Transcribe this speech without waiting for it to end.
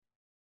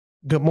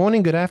Good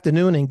morning, good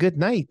afternoon, and good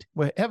night,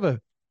 wherever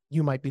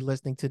you might be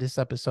listening to this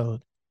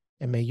episode.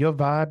 And may your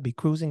vibe be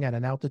cruising at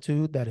an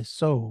altitude that is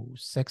so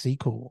sexy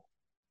cool.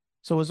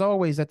 So, as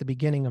always, at the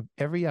beginning of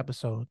every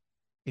episode,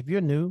 if you're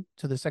new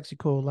to the Sexy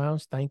Cool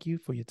Lounge, thank you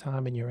for your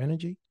time and your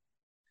energy.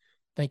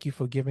 Thank you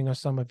for giving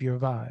us some of your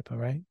vibe. All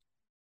right.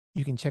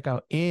 You can check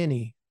out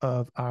any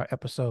of our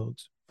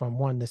episodes from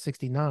 1 to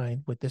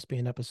 69, with this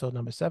being episode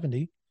number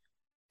 70,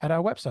 at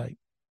our website.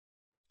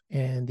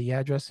 And the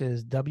address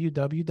is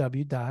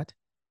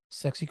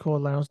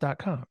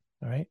www.sexycorelounge.com.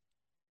 All right.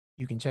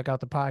 You can check out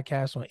the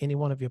podcast on any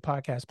one of your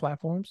podcast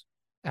platforms: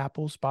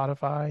 Apple,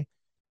 Spotify,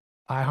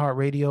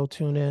 iHeartRadio,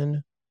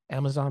 TuneIn,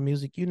 Amazon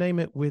Music, you name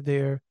it, we're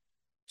there.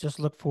 Just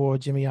look for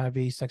Jimmy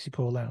IV Sexy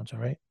Cool Lounge.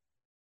 All right.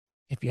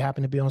 If you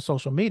happen to be on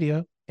social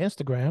media,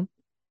 Instagram,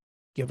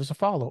 give us a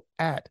follow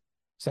at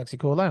Sexy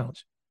Cool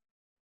Lounge.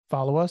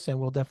 Follow us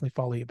and we'll definitely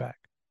follow you back.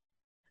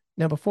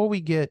 Now, before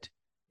we get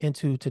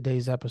into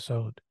today's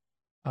episode,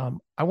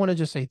 I want to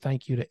just say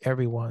thank you to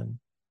everyone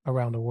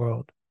around the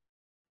world.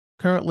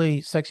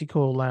 Currently, Sexy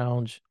Cool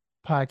Lounge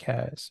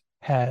podcast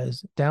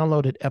has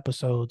downloaded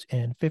episodes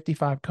in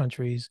 55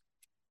 countries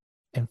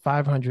and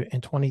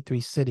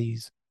 523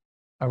 cities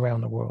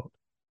around the world.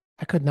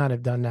 I could not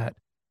have done that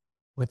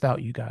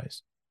without you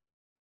guys.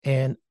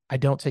 And I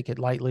don't take it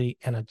lightly.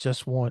 And I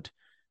just want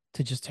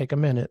to just take a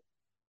minute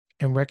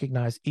and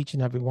recognize each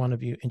and every one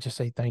of you and just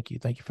say thank you.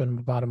 Thank you from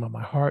the bottom of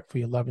my heart for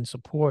your love and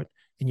support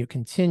and your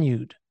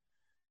continued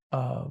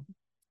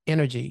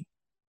energy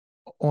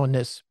on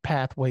this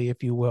pathway,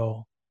 if you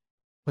will,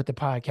 with the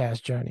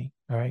podcast journey.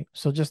 All right.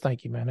 So just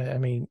thank you, man. I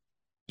mean,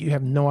 you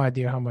have no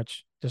idea how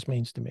much this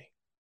means to me.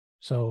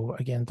 So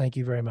again, thank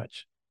you very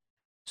much.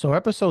 So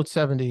episode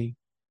 70,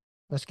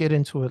 let's get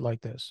into it like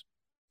this.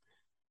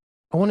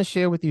 I want to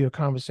share with you a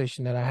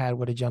conversation that I had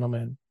with a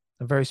gentleman,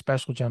 a very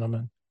special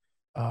gentleman.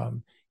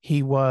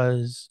 He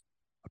was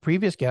a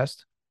previous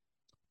guest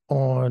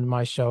on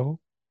my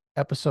show,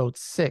 episode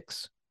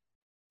 6.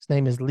 His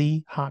name is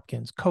Lee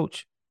Hopkins,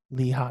 Coach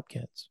Lee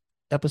Hopkins,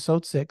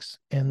 episode 6.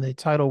 And the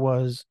title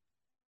was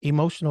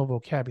Emotional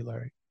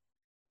Vocabulary.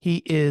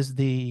 He is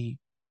the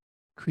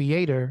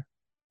creator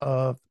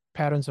of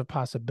Patterns of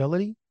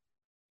Possibility.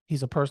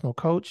 He's a personal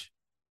coach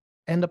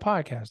and a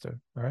podcaster,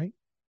 right?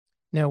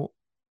 Now,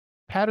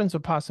 Patterns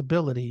of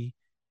Possibility,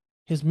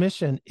 his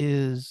mission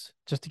is,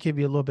 just to give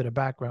you a little bit of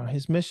background,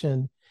 his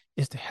mission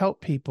is to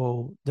help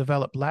people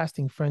develop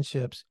lasting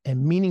friendships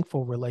and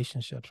meaningful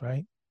relationships,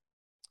 right?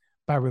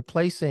 By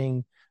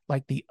replacing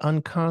like the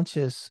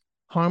unconscious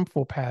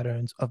harmful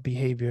patterns of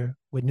behavior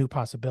with new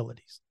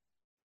possibilities.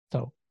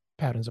 So,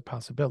 Patterns of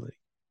Possibility.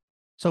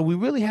 So we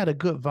really had a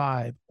good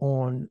vibe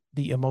on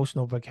the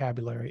Emotional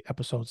Vocabulary,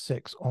 episode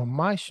 6, on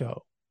my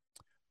show.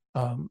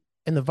 And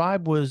the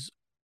vibe was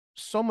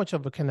so much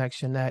of a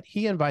connection that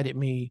he invited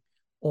me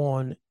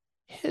on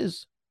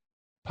his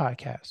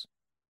podcast,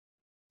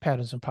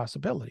 Patterns of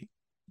Possibility.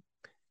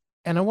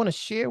 And I want to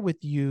share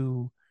with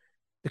you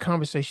the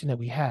conversation that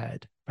we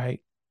had, right?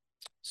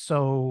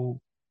 So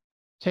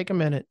take a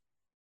minute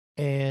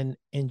and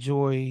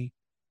enjoy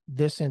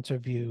this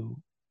interview.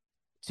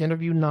 It's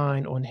interview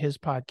 9 on his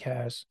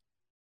podcast,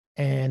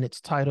 and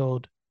it's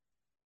titled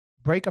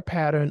Break a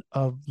Pattern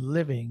of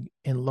Living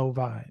in Low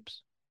Vibes.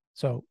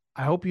 So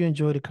I hope you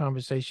enjoy the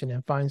conversation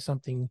and find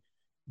something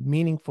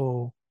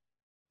meaningful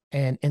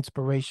and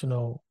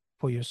inspirational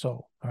for your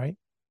soul. All right.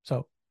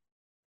 So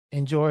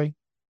enjoy.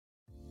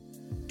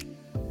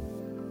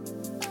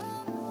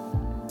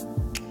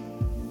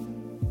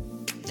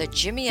 The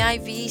Jimmy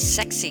IV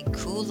Sexy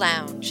Cool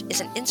Lounge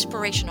is an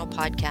inspirational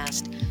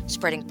podcast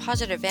spreading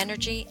positive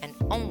energy and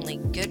only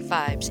good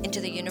vibes into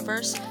the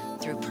universe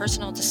through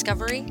personal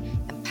discovery,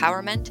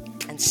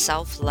 empowerment, and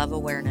self-love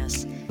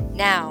awareness.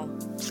 Now,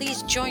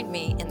 please join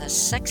me in the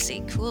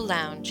Sexy Cool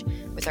Lounge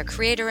with our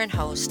creator and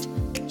host,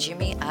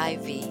 Jimmy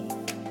IV.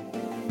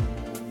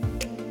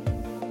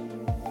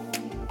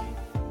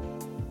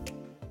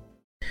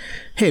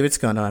 Hey, what's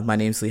going on? My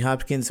name's Lee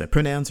Hopkins. My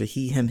pronouns are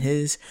he, him,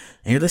 his,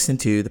 and you're listening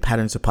to the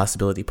Patterns of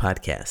Possibility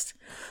podcast.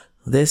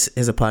 This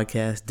is a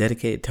podcast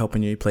dedicated to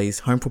helping you replace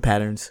harmful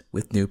patterns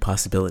with new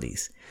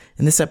possibilities.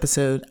 In this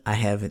episode, I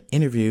have an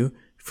interview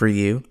for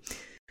you.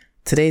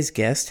 Today's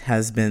guest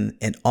has been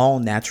an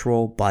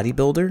all-natural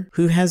bodybuilder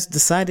who has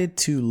decided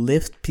to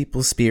lift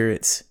people's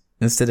spirits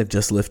instead of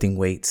just lifting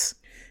weights.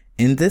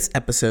 In this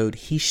episode,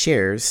 he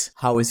shares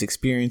how his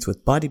experience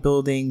with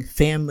bodybuilding,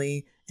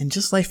 family, and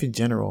just life in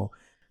general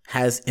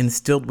has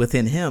instilled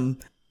within him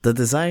the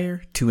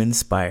desire to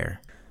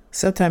inspire.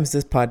 Sometimes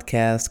this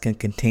podcast can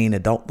contain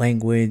adult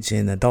language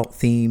and adult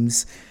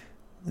themes.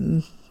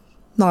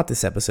 Not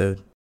this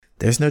episode.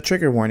 There's no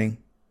trigger warning.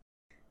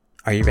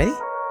 Are you ready?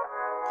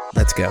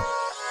 Let's go.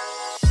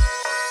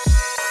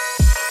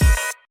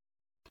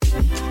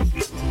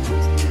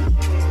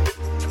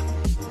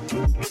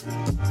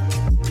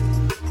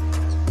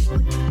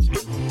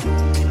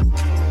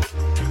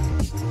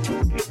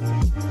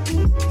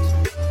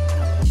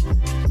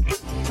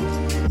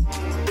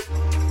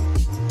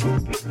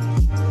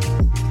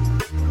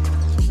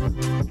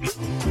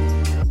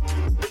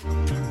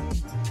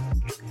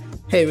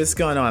 Hey, what's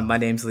going on? My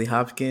name's Lee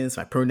Hopkins.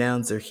 My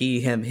pronouns are he,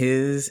 him,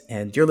 his,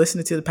 and you're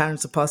listening to the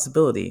Patterns of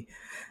Possibility.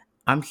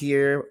 I'm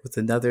here with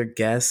another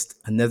guest,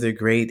 another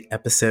great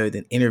episode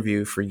and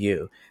interview for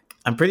you.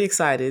 I'm pretty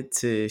excited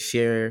to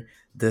share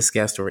this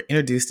guest or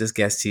introduce this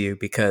guest to you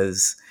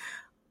because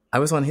I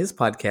was on his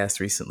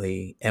podcast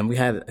recently and we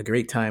had a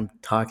great time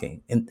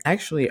talking. And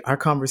actually, our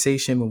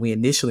conversation when we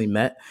initially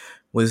met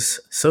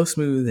was so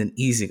smooth and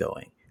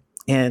easygoing.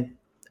 And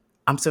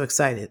I'm so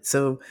excited.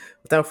 So,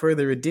 without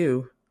further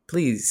ado,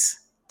 please,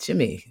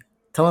 Jimmy,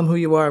 tell them who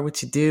you are,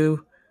 what you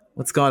do,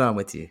 what's going on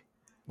with you.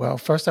 Well,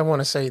 first, I want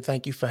to say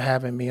thank you for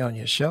having me on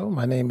your show.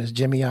 My name is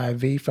Jimmy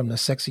IV from the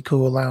Sexy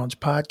Cool Lounge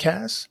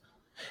podcast.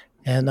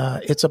 And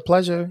it's a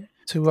pleasure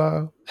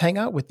to hang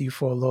out with you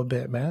for a little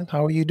bit, man.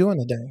 How are you doing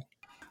today?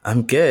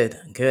 I'm good.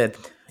 Good.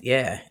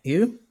 Yeah.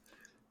 You?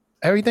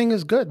 Everything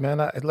is good, man.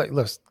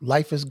 Look,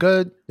 life is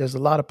good. There's a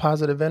lot of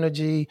positive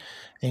energy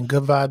and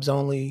good vibes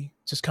only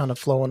just kind of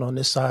flowing on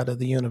this side of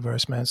the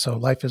universe, man. So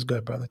life is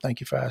good, brother. Thank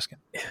you for asking.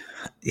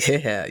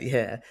 Yeah.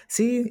 Yeah.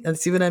 See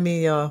what I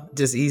mean, y'all?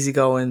 Just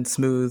easygoing,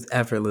 smooth,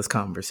 effortless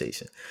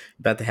conversation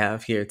about to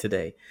have here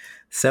today.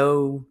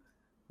 So,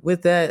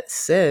 with that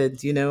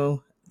said,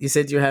 you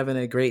said you're having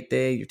a great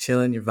day, you're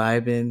chilling, you're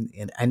vibing,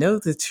 and I know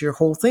that's your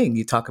whole thing.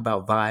 You talk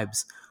about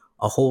vibes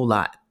a whole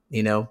lot.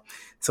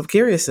 So I'm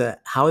curious,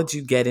 how did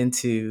you get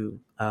into,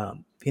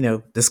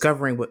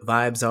 discovering what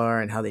vibes are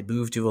and how they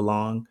moved you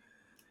along?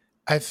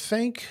 I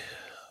think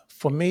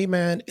for me,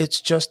 man, it's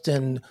just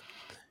an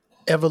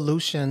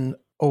evolution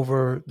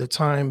over the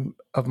time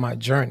of my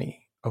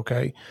journey.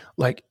 Okay.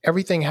 Like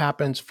everything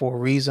happens for a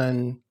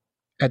reason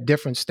at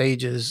different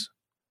stages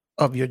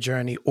of your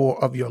journey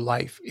or of your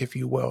life, if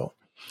you will.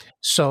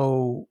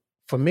 So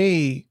for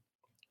me,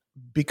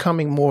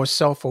 becoming more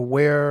self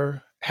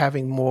aware,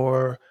 having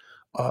more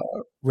uh,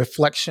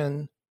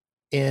 reflection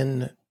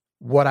in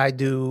what I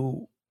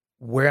do,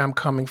 where I'm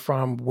coming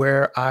from,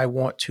 where I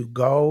want to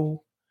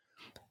go,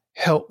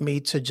 helped me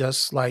to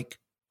just like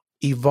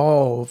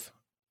evolve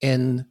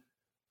in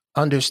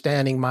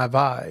understanding my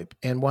vibe.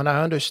 And when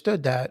I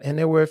understood that, and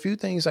there were a few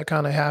things that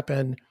kind of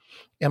happened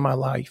in my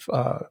life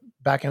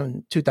back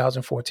in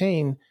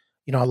 2014,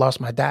 I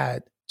lost my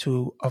dad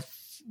to a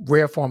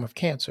rare form of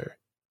cancer.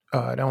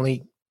 It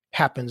only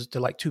happens to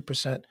like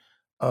 2%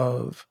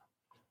 of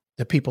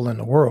the people in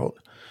the world.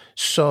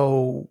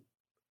 So,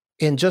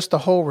 in just the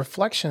whole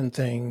reflection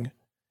thing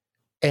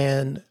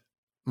and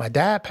my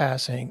dad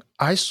passing,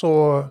 I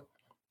saw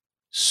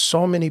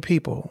so many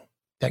people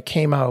that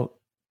came out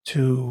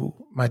to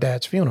my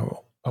dad's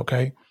funeral.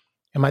 Okay.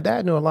 And my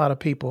dad knew a lot of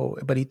people,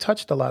 but he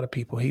touched a lot of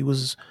people. He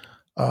was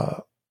uh,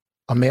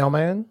 a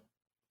mailman,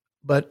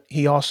 but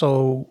he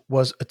also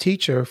was a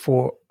teacher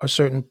for a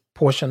certain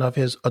portion of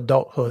his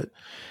adulthood.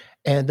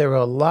 And there were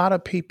a lot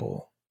of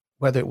people,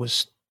 whether it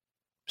was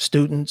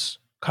students,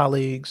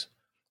 colleagues,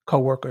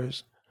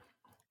 coworkers,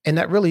 and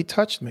that really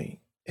touched me.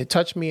 It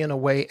touched me in a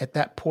way at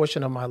that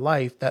portion of my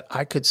life that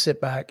I could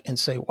sit back and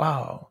say,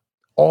 wow,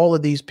 all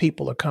of these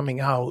people are coming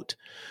out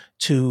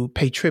to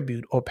pay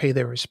tribute or pay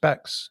their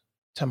respects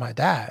to my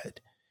dad.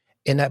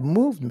 And that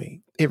moved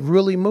me. It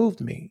really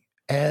moved me.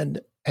 And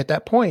at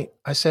that point,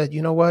 I said,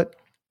 you know what?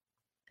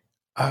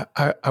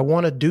 I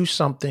want to do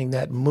something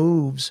that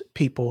moves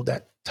people,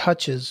 that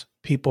touches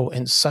people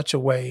in such a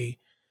way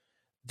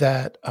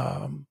that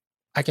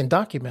I can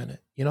document it.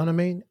 You know what I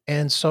mean?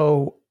 And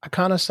so I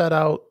kind of set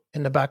out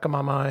in the back of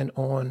my mind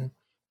on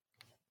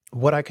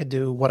what I could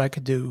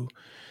do.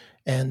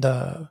 And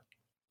I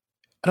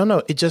don't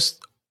know,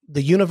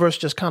 the universe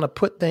just kind of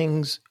put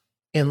things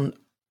in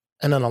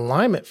an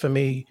alignment for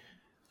me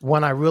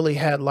when I really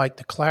had like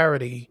the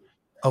clarity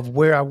of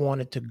where I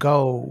wanted to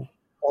go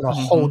on a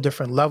whole Mm-hmm.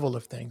 different level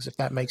of things, if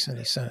that makes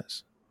any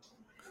sense.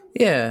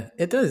 Yeah,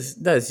 it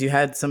does. You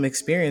had some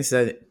experience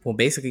that, well,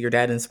 basically your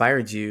dad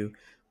inspired you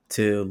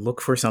to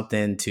look for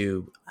something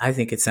to, I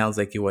think it sounds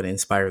like you want to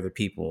inspire the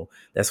people.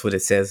 That's what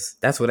it says.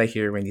 That's what I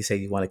hear when you say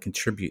you want to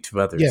contribute to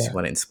others. You Yeah.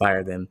 want to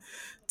inspire them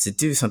to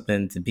do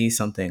something, to be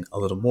something a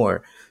little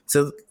more.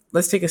 So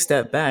let's take a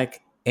step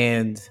back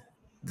and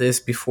this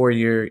before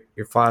your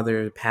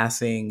father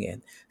passing.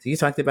 And so you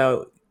talked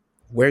about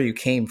where you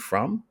came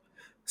from.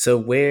 So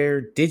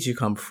where did you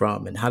come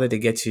from and how did you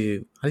get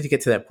to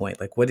that point?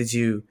 Like, what did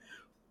you,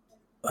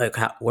 like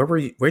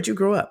where'd you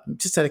grow up?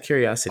 Just out of Oh,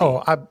 curiosity.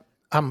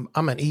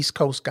 I'm an East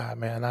Coast guy,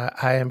 man.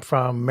 I am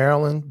from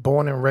Maryland,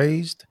 born and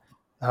raised.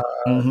 Uh,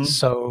 Mm-hmm.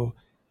 so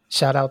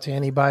shout out to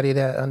anybody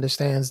that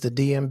understands the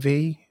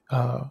DMV,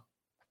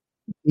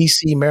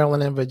 DC,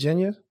 Maryland, and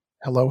Virginia.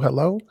 Hello,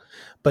 hello.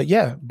 But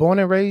yeah, born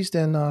and raised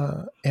in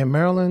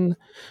Maryland.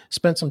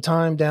 Spent some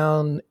time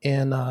down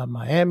in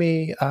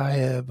Miami. I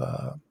have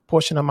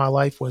portion of my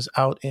life was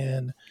out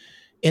in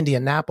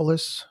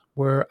Indianapolis,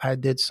 where I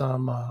did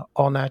some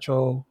all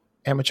natural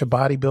amateur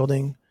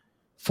bodybuilding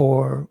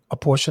for a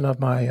portion of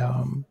my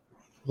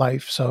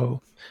life.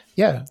 So,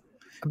 yeah,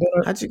 I've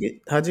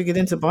been How'd you get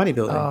into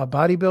bodybuilding?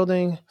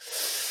 bodybuilding.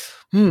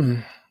 Hmm.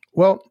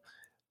 Well,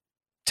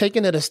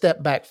 taking it a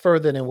step back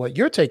further than what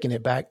you're taking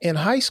it back in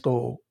high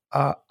school,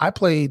 I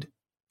played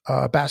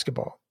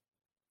basketball.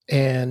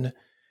 And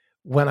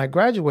when I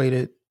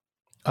graduated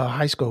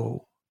high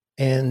school,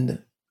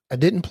 and I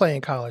didn't play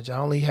in college, I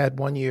only had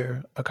 1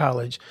 year of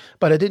college,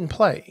 but I didn't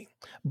play.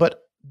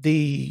 But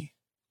the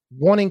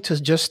wanting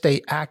to just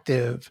stay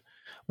active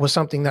was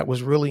something that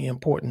was really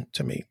important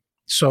to me.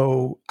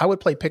 So I would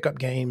play pickup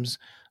games,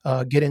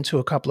 get into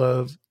a couple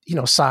of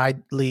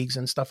side leagues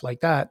and stuff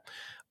like that.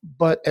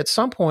 But at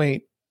some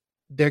point,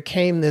 there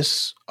came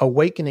this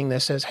awakening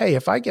that says, "Hey,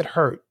 if I get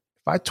hurt,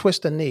 if I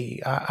twist a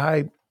knee,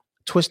 I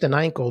twist an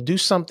ankle, do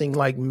something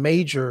like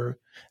major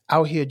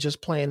out here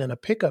just playing in a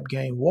pickup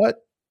game, what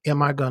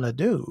am I gonna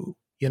do?"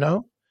 You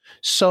know?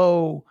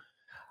 So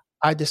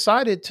I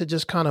decided to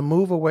just kind of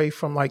move away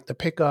from like the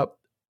pickup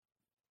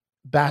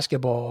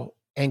basketball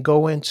and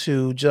go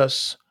into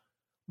just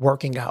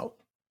working out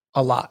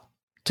a lot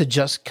to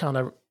just kind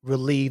of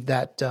relieve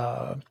that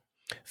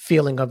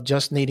feeling of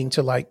just needing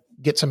to like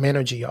get some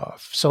energy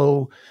off.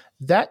 So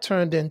that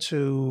turned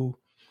into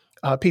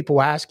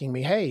people asking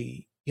me,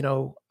 "Hey,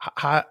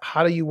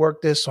 how do you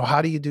work this, or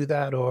how do you do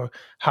that, or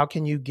how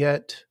can you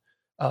get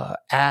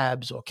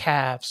abs or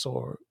calves?"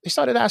 Or they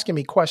started asking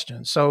me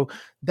questions. So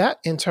that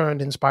in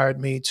turn inspired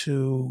me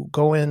to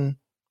go in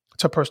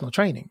to personal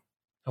training.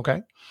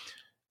 Okay,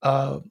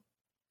 uh,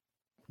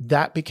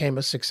 that became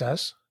a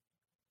success,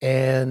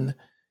 and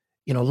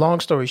long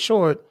story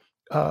short,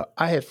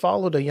 I had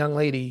followed a young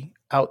lady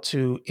out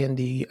to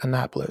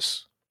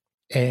Indianapolis,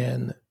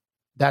 and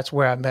that's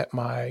where I met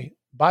my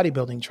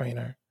bodybuilding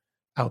trainer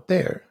out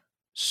there.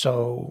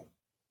 So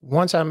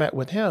once I met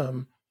with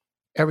him,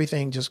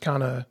 everything just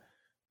kind of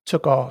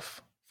took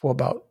off for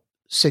about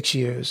 6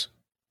 years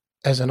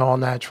as an all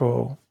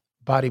natural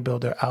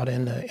bodybuilder out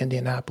in the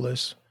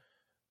Indianapolis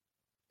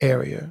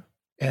area.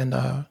 And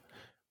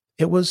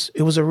it was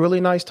a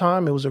really nice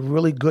time. It was a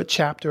really good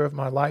chapter of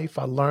my life.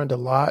 I learned a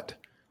lot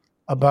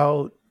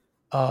about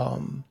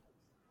um,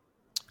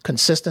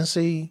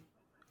 consistency,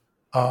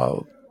 uh,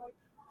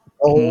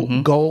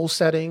 Mm-hmm. goal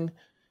setting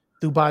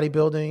through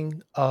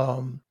bodybuilding.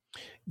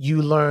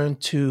 You learn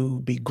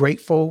to be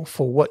grateful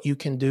for what you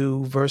can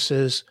do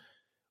versus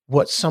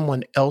what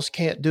someone else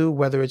can't do,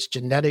 whether it's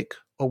genetic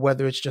or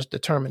whether it's just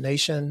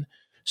determination.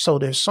 So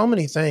there's so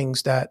many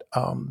things that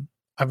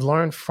I've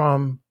learned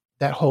from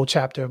that whole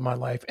chapter of my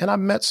life. And I've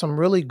met some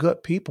really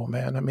good people,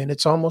 man. I mean,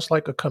 it's almost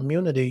like a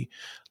community.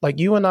 Like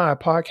you and I are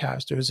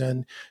podcasters,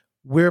 and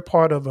we're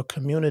part of a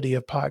community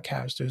of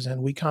podcasters,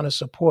 and we kind of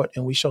support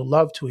and we show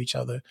love to each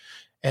other.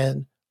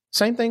 And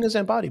same thing as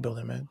in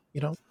bodybuilding, man.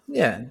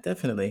 Yeah,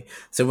 definitely.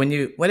 So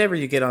whenever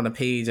you get on a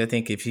page, I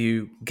think if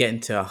you get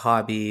into a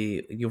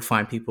hobby, you'll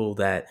find people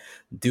that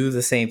do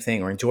the same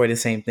thing or enjoy the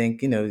same thing.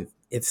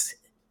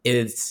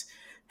 It's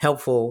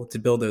helpful to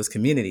build those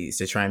communities,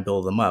 to try and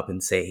build them up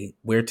and say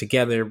we're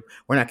together.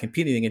 We're not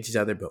competing against each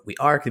other, but we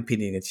are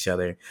competing against each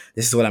other.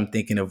 This is what I'm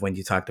thinking of when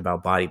you talked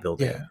about bodybuilding.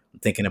 Yeah. I'm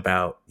thinking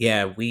about,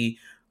 yeah, we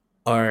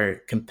are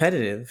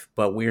competitive,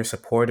 but we're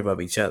supportive of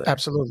each other.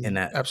 Absolutely, And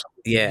that,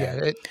 absolutely.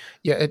 yeah.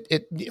 Yeah,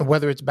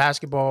 whether it's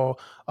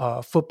basketball,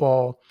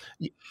 football,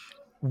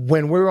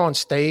 when we're on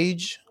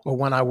stage or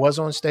when I was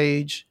on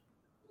stage,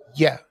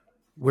 yeah,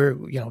 we're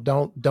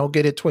don't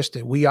get it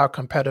twisted. We are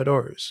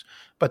competitors,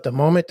 but the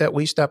moment that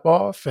we step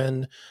off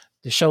and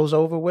the show's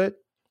over with,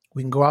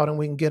 we can go out and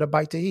we can get a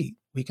bite to eat.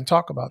 We can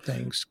talk about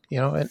things,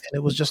 and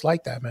it was just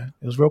like that, man.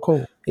 It was real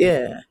cool.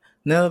 Yeah.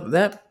 No,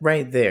 that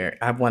right there,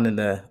 I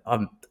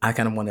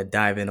kind of want to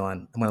dive in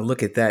on. I want to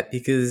look at that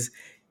because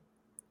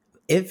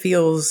it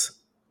feels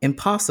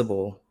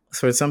impossible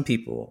for some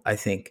people, I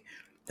think,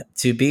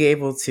 to be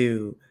able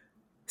to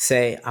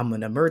say, I'm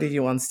going to murder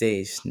you on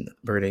stage.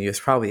 Murder you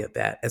is probably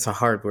it's a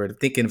hard word.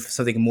 Thinking of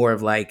something more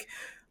of like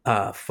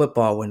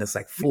football when it's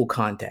like full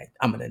contact.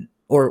 I'm going to,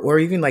 or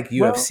even like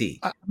Well, UFC,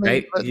 I mean,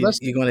 right?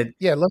 You're going to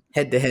yeah,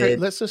 head to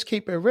head. let's just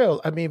keep it real.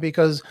 I mean,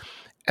 because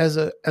as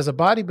a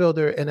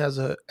bodybuilder and as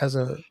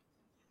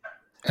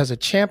a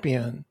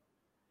champion,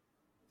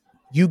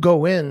 you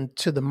go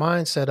into the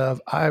mindset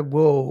of I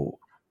will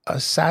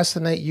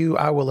assassinate you,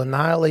 I will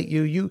annihilate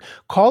you. You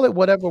call it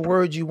whatever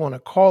word you want to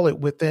call it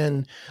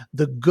within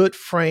the good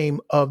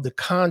frame of the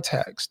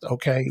context,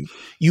 okay?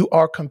 You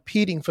are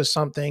competing for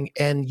something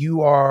and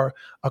you are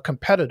a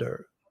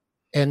competitor,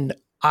 and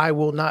I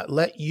will not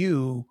let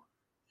you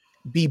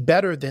be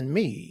better than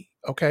me,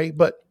 okay?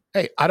 But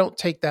hey, I don't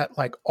take that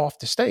like off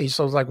the stage.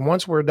 So it's like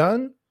once we're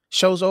done,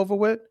 show's over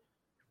with,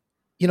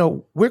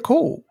 we're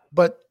cool.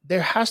 But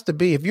there has to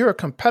be, if you're a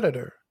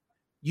competitor,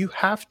 you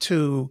have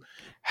to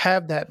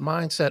have that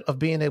mindset of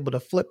being able to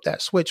flip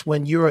that switch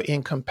when you're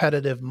in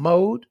competitive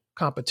mode,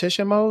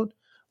 competition mode,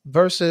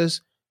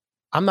 versus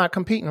I'm not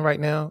competing right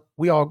now.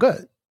 We all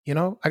good.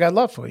 I got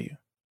love for you.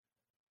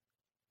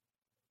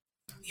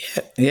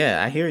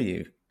 Yeah, I hear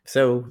you.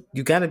 So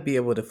you got to be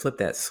able to flip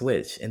that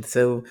switch. And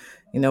so,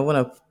 I want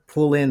to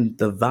pull in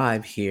the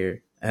vibe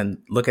here and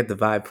look at the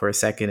vibe for a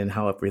second and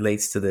how it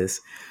relates to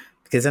this.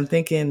 Because I'm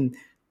thinking,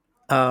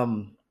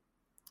 um,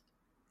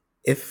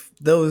 if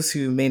those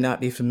who may not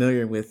be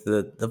familiar with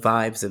the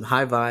vibes, and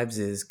high vibes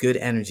is good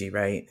energy,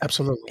 right?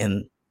 Absolutely.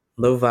 And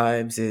low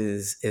vibes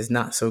is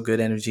not so good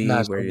energy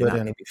Not where so you're good not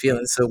in maybe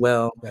feeling so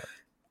well.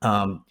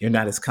 yeah. You're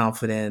not as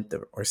confident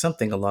or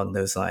something along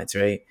those lines,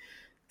 right?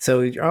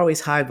 So you're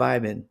always high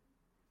vibing.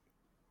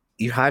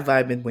 You're high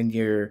vibing when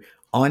you're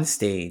on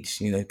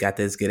stage, got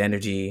this good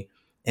energy,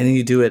 and then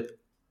you do it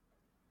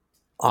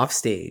off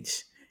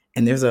stage.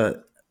 And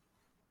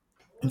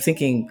I'm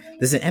thinking,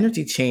 there's an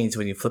energy change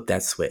when you flip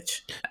that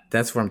switch.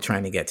 That's where I'm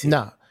trying to get to.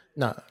 Nah,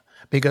 nah.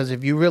 Because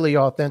if you're really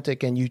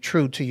authentic and you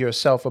true to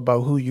yourself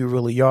about who you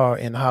really are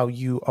and how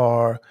you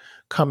are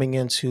coming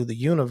into the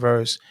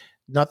universe,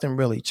 nothing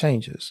really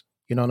changes.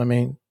 You know what I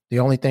mean? The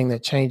only thing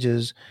that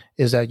changes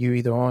is that you're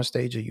either on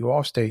stage or you're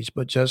off stage.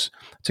 But just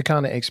to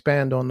kind of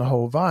expand on the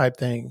whole vibe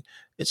thing,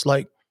 it's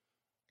like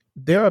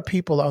there are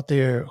people out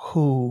there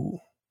who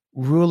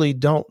really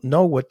don't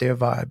know what their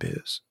vibe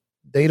is.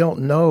 They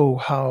don't know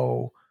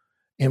how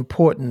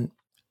important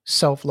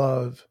self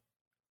love,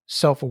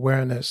 self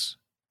awareness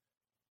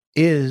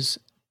is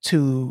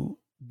to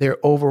their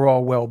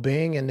overall well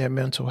being and their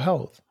mental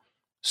health.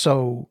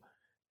 So,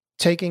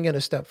 taking it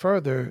a step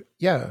further,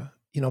 yeah,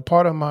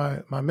 part of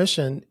my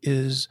mission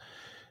is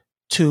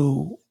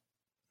to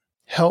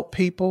help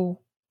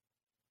people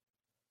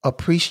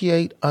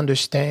appreciate,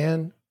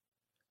 understand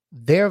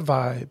their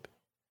vibe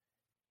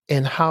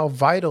and how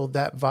vital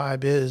that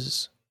vibe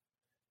is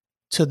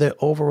to their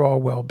overall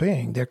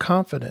well-being, their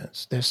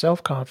confidence, their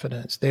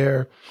self-confidence,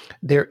 their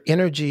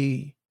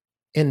energy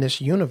in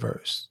this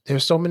universe.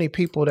 There's so many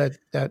people that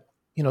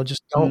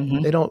just don't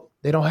Hmm.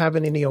 they don't have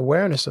any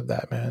awareness of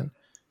that, man.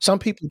 Some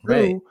people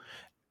Right.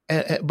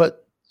 do,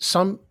 but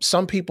some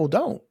people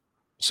don't.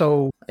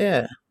 So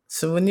Yeah.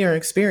 So when your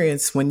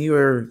experience, when you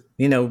were,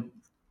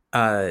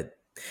 uh,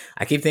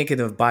 I keep thinking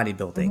of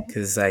bodybuilding mhm.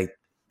 because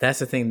that's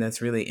the thing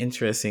that's really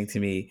interesting to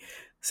me.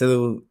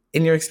 So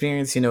in your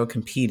experience,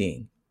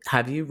 competing,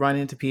 have you run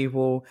into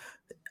people?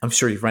 I'm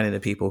sure you've run into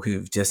people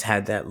who've just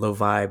had that low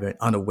vibe and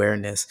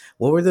unawareness.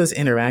 What were those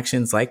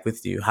interactions like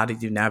with you? How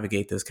did you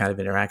navigate those kind of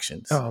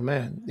interactions? Oh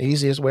man, the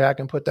easiest way I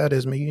can put that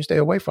is me. You stay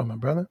away from it,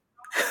 brother.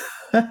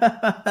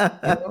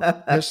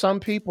 There's some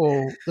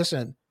people.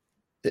 Listen,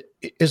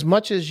 as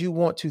much as you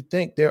want to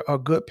think there are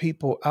good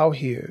people out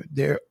here,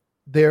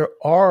 there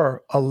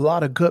are a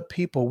lot of good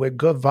people with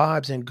good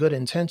vibes and good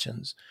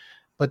intentions.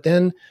 But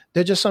then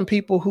there're just some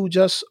people who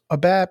just are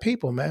bad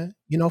people, man,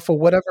 for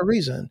whatever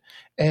reason.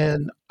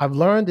 And I've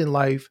learned in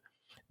life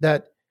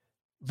that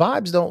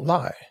vibes don't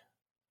lie,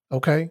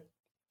 okay?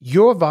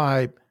 Your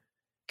vibe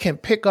can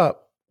pick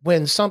up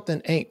when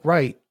something ain't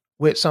right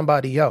with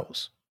somebody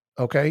else,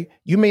 okay?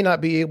 You may not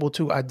be able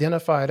to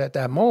identify it at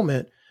that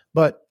moment,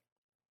 but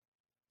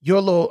your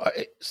little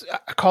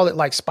I call it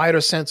like spider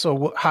sense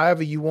or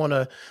however you want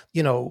to,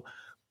 you know,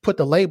 put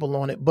the label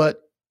on it,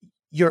 but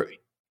your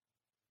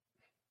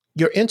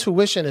your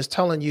intuition is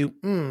telling you,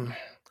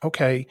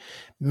 okay,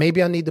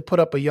 maybe I need to put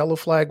up a yellow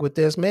flag with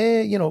this,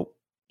 man,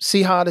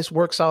 see how this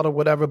works out or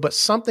whatever. But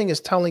something is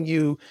telling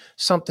you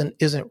something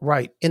isn't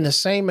right. In the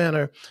same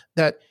manner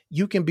that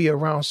you can be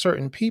around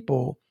certain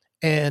people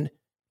and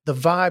the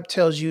vibe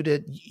tells you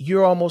that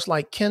you're almost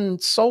like kin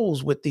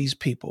souls with these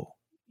people.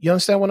 You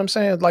understand what I'm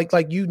saying? Like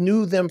you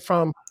knew them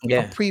from a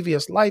Yeah.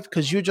 previous life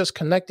because you're just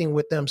connecting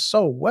with them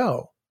so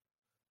well.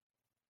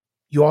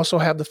 You also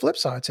have the flip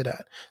side to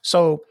that.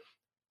 So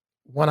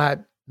when I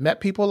met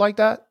people like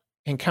that,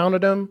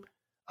 encountered them,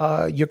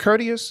 you're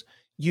courteous,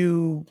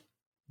 you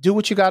do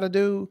what you got to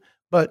do,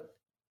 but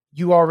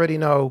you already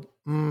know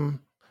I'm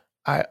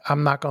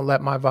not going to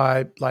let my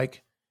vibe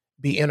like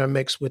be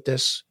intermixed with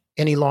this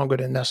any longer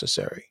than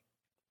necessary.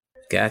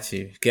 Got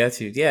you. Got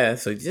you. Yeah.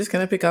 So you just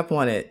kind of pick up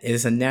on it.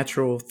 It's a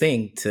natural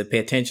thing to pay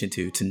attention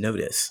to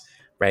notice,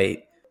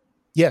 right?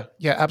 Yeah,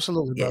 yeah,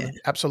 absolutely, Yeah. brother,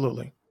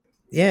 absolutely.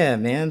 Yeah,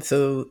 man.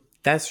 So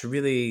that's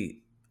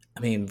really, I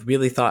mean,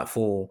 really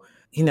thoughtful.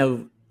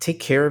 Take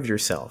care of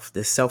yourself,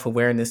 this self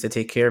awareness to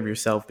take care of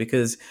yourself,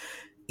 because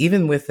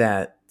even with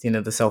that,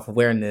 the self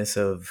awareness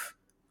of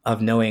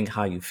knowing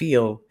how you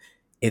feel,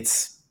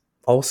 it's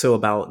also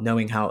about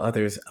knowing how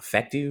others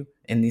affect you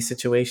in these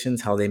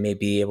situations, how they may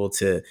be able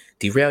to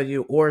derail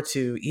you or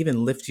to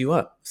even lift you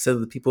up. So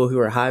the people who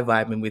are high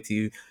vibing with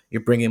you,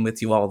 you're bringing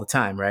with you all the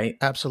time, right?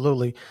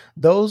 Absolutely.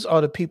 Those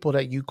are the people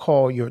that you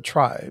call your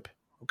tribe.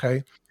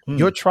 Okay.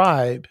 Your Mm,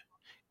 tribe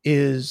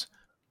is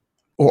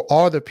or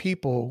are the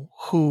people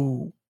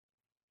who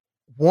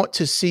want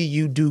to see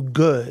you do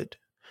good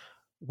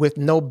with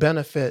no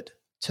benefit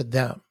to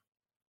them.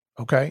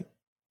 Okay.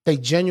 They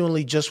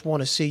genuinely just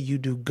want to see you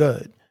do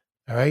good.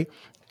 All right.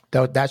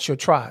 That's your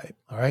tribe.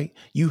 All right.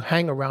 You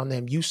hang around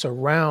them. You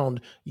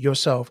surround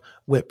yourself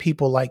with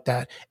people like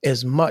that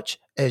as much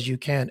as you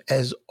can,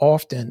 as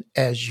often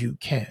as you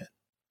can.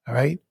 All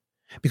right.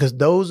 Because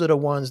those are the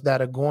ones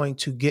that are going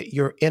to get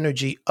your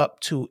energy up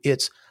to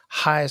its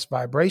highest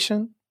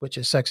vibration, which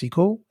is sexy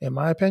cool, in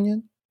my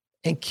opinion,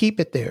 and keep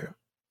it there.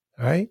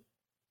 All right.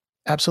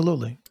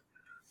 Absolutely.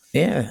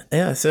 yeah,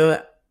 yeah.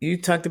 So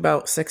you talked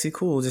about sexy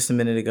cool just a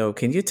minute ago.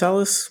 Can you tell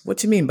us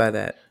what you mean by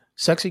that?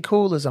 Sexy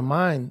cool is a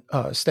mind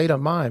state of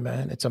mind,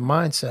 man. It's a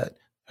mindset,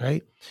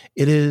 right?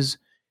 It is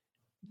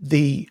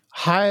the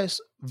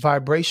highest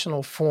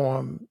vibrational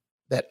form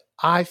that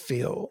I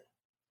feel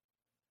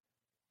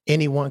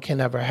anyone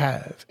can ever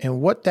have.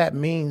 And what that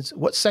means,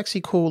 what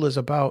Sexy Cool is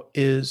about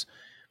is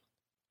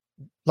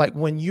like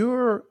when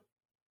you've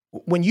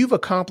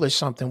accomplished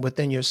something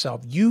within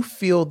yourself, you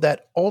feel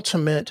that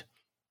ultimate,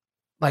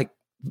 like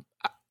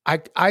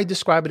I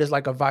describe it as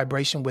like a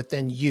vibration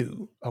within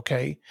you.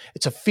 Okay.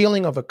 It's a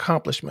feeling of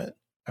accomplishment.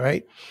 All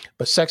right.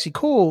 But Sexy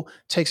Cool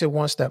takes it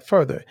one step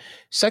further.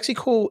 Sexy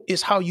Cool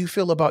is how you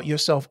feel about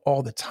yourself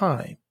all the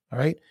time. All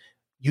right.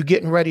 You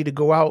getting ready to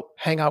go out,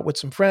 hang out with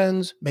some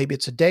friends, maybe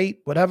it's a date,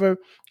 whatever.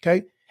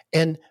 Okay.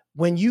 And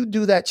when you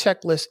do that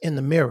checklist in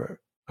the mirror,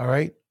 all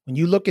right, when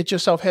you look at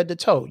yourself head to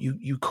toe,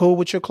 you cool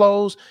with your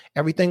clothes,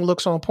 everything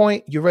looks on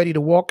point, you're ready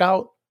to walk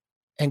out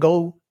and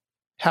go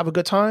have a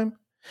good time.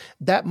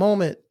 That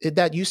moment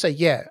that you say,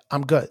 yeah,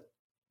 I'm good.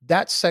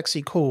 That's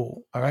Sexy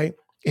Cool. All right.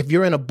 If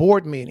you're in a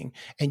board meeting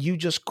and you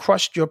just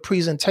crushed your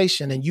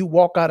presentation and you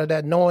walk out of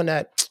that knowing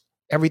that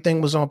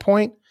everything was on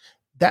point,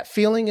 that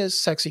feeling is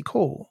Sexy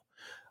Cool.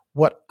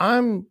 What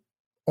I'm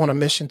on a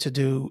mission to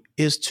do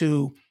is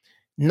to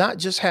not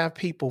just have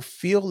people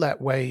feel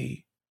that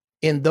way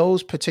in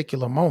those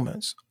particular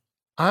moments.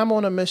 I'm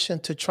on a mission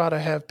to try to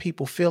have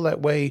people feel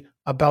that way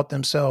about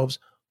themselves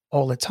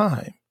all the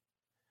time.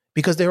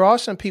 Because there are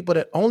some people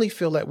that only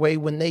feel that way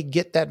when they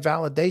get that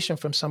validation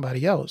from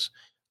somebody else.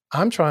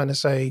 I'm trying to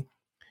say,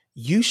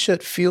 you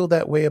should feel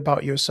that way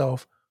about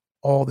yourself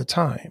all the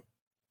time.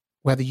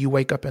 Whether you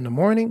wake up in the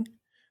morning,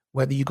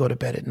 whether you go to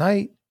bed at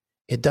night,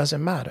 it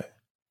doesn't matter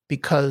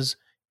because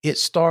it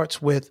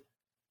starts with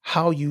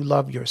how you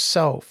love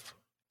yourself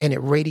and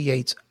it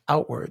radiates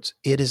outwards.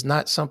 It is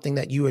not something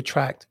that you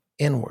attract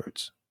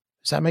inwards.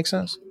 Does that make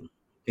sense?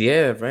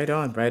 Yeah, right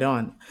on, right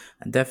on.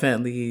 I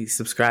definitely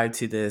subscribe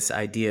to this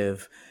idea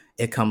of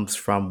it comes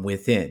from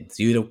within.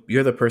 So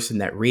you're the person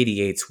that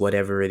radiates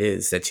whatever it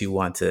is that you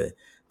want to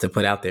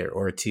put out there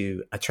or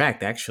to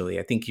attract. Actually,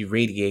 I think you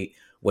radiate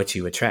what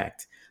you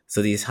attract.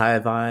 So these high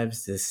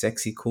vibes, this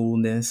sexy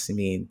coolness. I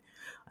mean,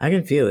 I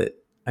can feel it.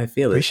 I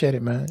feel it. Appreciate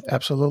it, man.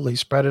 Absolutely.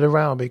 Spread it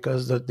around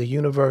because the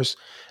universe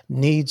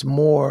needs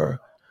more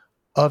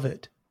of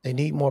it. They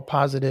need more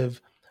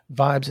positive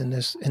vibes in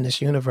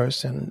this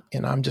universe. And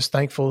I'm just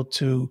thankful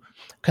to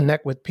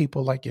connect with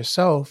people like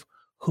yourself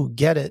who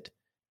get it.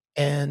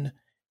 And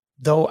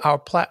though our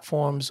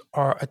platforms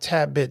are a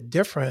tad bit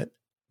different,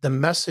 the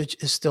message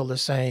is still the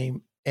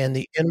same. And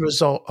the end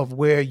result of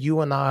where you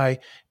and I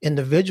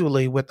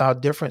individually with our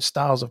different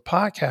styles of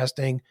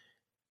podcasting,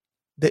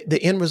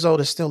 the end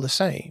result is still the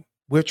same.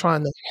 We're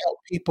trying to help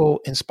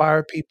people,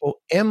 inspire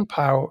people,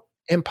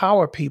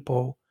 empower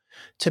people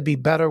to be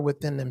better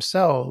within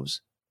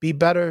themselves, be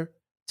better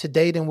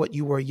today than what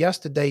you were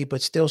yesterday,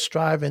 but still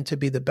striving to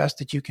be the best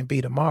that you can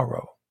be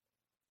tomorrow.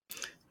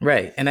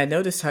 Right. And I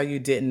noticed how you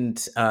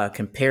didn't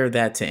compare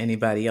that to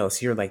anybody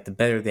else. You're like the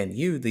better than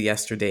you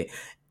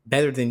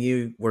better than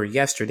you were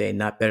yesterday,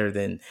 not better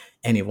than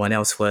anyone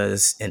else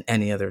was in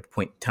any other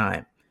point in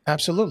time.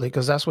 Absolutely,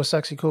 because that's what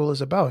Sexy Cool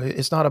is about.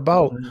 It's not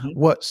about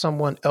what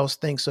someone else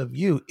thinks of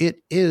you.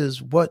 It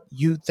is what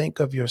you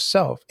think of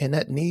yourself, and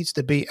that needs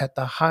to be at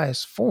the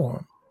highest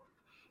form.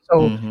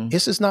 So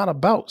this is not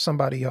about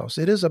somebody else.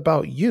 It is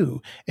about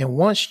you. And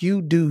once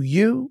you do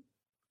you,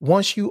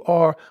 once you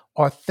are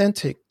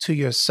authentic to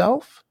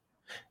yourself,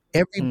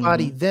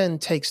 everybody then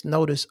takes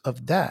notice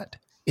of that.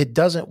 It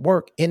doesn't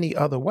work any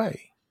other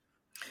way.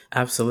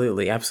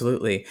 Absolutely,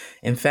 absolutely.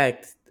 In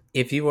fact,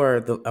 if you are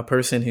a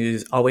person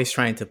who's always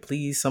trying to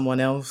please someone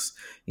else,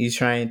 you're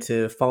trying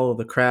to follow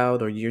the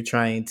crowd, or you're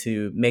trying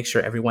to make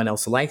sure everyone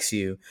else likes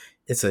you,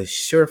 it's a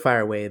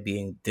surefire way of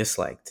being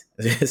disliked.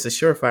 It's a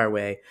surefire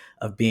way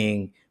of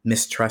being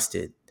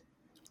mistrusted.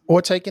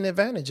 Or taken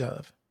advantage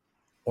of.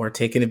 Or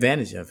taken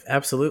advantage of.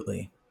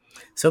 Absolutely.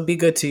 So be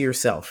good to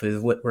yourself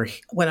is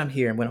what I'm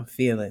hearing, what I'm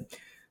feeling.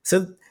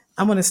 So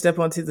I'm going to step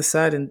onto the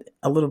side and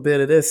a little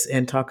bit of this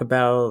and talk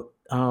about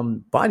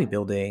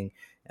bodybuilding.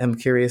 I'm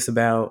curious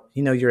about,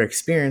 your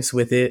experience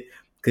with it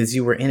because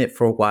you were in it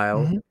for a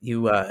while.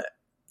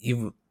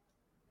 You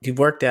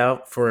worked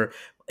out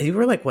you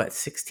were like what,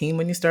 16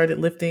 when you started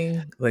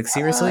lifting? Like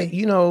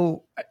seriously?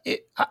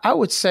 I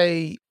would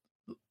say,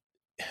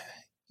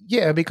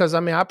 yeah, because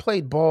I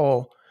played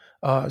ball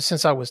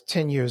since I was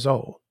 10 years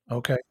old.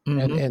 Okay.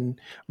 And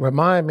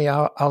remind me,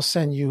 I'll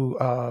send you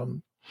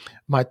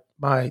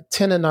my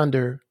 10 and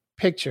under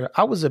picture.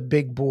 I was a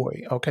big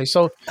boy. Okay.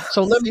 So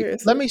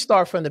let me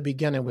start from the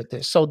beginning with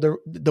this. So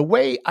the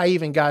way I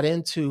even got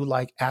into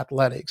like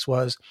athletics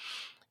was,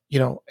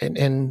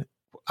 and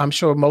I'm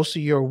sure most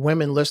of your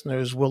women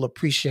listeners will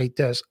appreciate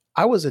this.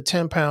 I was a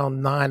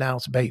 10-pound,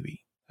 9-ounce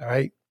baby. All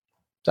right.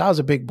 So I was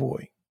a big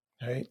boy.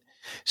 All right.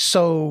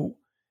 So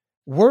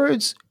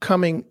words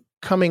coming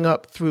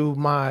up through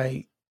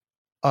my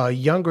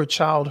younger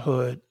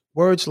childhood,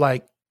 words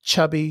like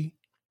chubby,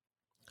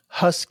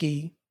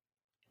 husky,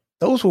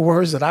 those were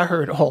words that I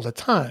heard all the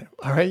time.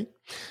 All right.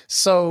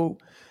 So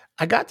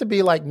I got to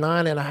be like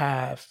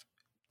 9.5,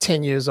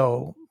 10 years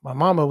old. My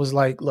mama was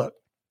like, look,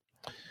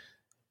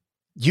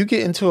 you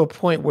get into a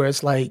point where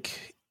it's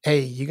like,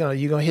 hey, you're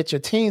gonna hit your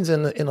teens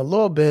in a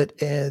little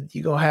bit, and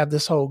you're gonna have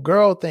this whole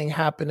girl thing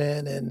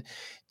happening and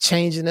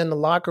changing in the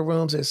locker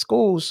rooms at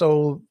school.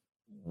 So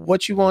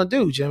what you want to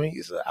do, Jimmy?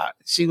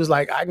 She was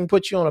like, I can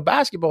put you on a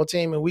basketball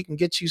team and we can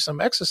get you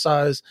some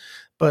exercise,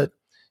 but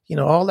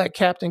all that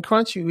Captain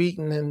Crunch you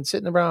eating and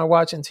sitting around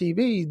watching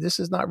TV, this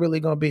is not really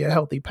going to be a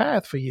healthy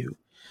path for you.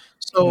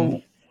 So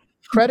Mhm.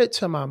 credit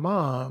to my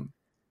mom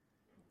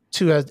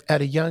to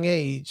at a young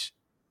age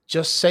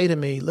just say to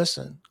me,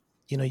 listen,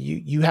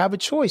 you have a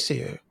choice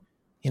here.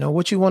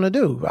 What you want to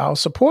do, I'll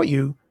support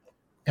you.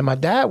 And my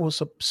dad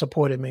was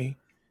supported me,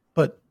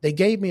 but they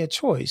gave me a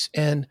choice.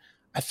 And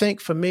I think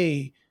for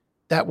me,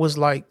 that was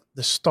like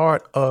the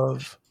start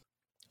of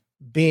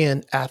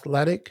being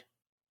athletic,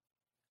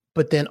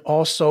 but then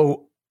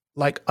also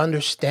like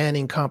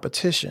understanding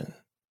competition.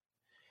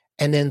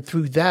 And then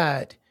through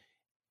that,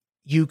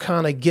 you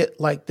kind of get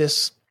like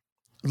this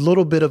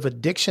little bit of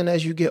addiction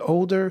as you get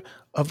older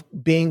of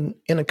being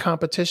in a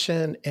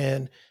competition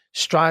and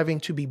striving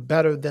to be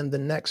better than the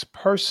next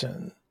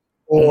person,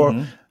 or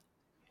Mhm.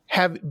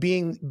 have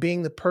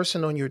being the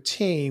person on your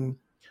team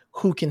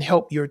who can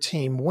help your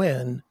team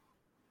win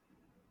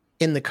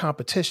in the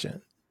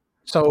competition.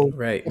 So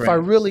Right, if I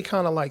right. really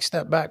kind of like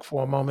step back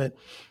for a moment,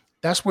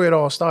 that's where it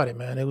all started,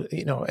 man.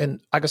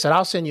 And like I said,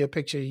 I'll send you a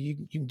picture. You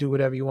can do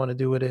whatever you want to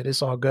do with it.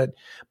 It's all good.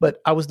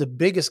 But I was the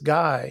biggest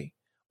guy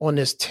on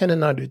this 10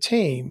 and under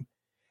team.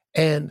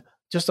 And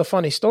just a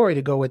funny story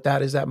to go with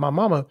that is that my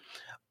mama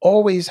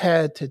always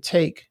had to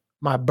take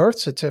my birth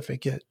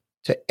certificate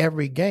to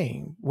every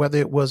game, whether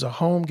it was a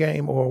home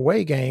game or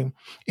away game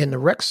in the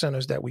rec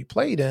centers that we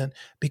played in,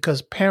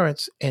 because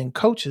parents and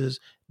coaches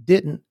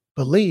didn't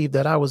believe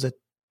that I was a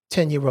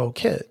 10-year-old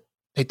kid.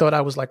 They thought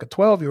I was like a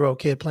 12-year-old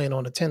kid playing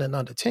on a 10 and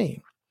under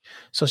team.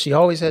 So she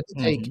always had to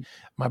take Mhm.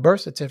 my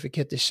birth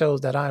certificate to show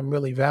that I'm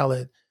really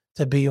valid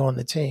to be on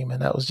the team.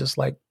 And that was just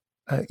like,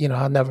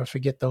 I'll never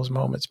forget those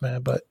moments,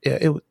 man. But yeah,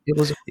 it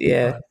was a cool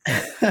Yeah.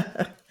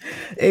 time.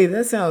 Hey,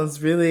 that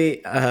sounds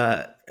really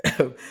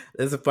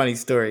that's a funny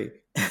story.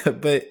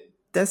 But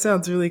that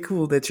sounds really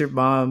cool that your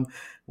mom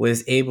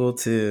was able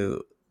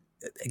to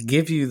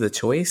give you the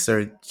choice,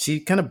 or she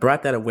kind of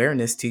brought that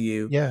awareness to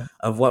you Yeah.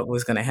 of what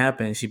was going to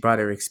happen. She brought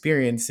her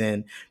experience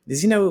in.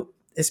 Because,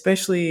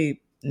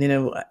 especially,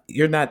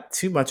 you're not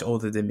too much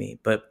older than me,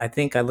 but I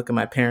think I look at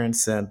my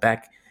parents,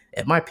 back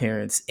at my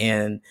parents,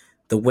 and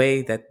the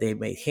way that they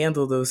may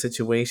handle those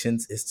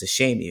situations is to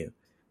shame you,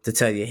 to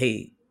tell you,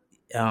 hey,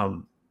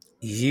 um,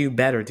 you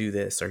better do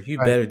this or you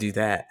Right. better do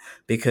that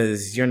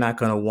because you're not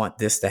going to want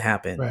this to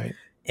happen. Right.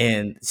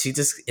 And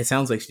it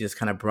sounds like she just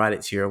kind of brought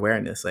it to your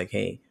awareness, like,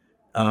 hey,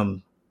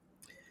 um,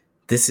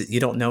 you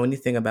don't know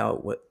anything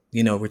about what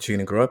you're going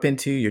to grow up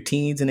into, your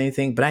teens and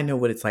anything, but I know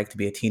what it's like to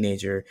be a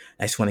teenager.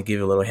 I just want to give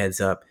you a little heads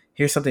up.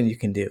 Here's something you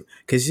can do.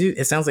 Because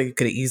it sounds like you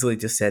could have easily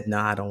just said,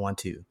 nah, I don't want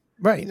to.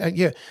 Right.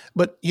 Yeah.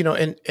 But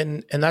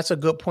and that's a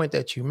good point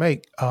that you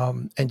make.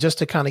 And just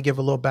to kind of give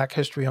a little back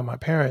history on my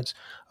parents,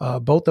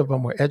 both of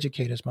them were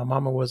educators. My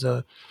mama was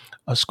a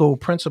school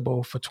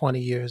principal for 20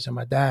 years, and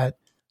my dad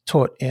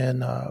taught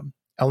in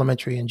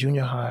elementary and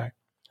junior high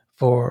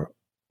for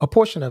a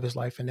portion of his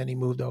life, and then he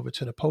moved over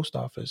to the post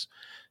office.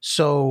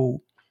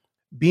 So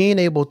being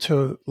able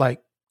to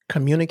like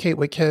communicate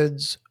with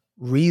kids,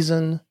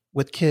 reason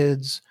with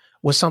kids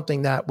was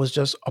something that was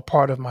just a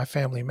part of my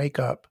family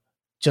makeup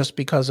just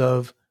because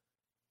of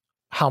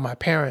how my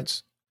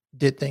parents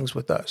did things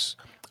with us.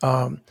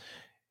 Um,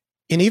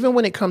 and even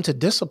when it come to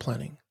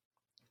disciplining,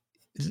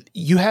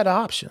 you had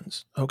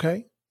options.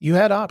 Okay. You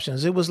had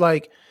options. It was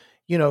like,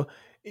 you know,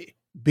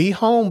 be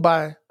home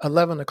by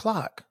 11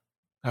 o'clock.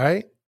 All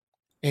right.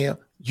 And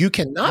you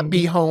cannot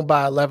be Mhm. home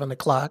by 11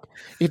 o'clock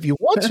if you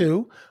want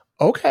to.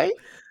 Okay.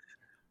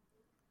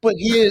 But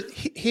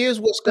here's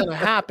what's going to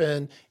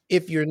happen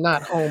if you're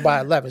not home by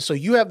 11. So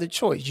you have the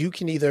choice. You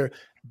can either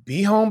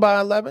be home by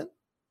 11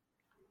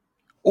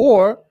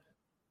 or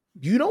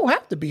you don't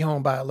have to be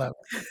home by 11.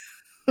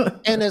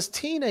 And as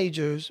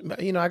teenagers,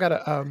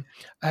 I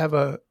have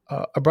a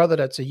brother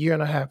that's a year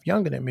and a half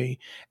younger than me,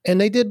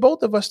 and they did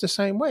both of us the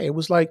same way. It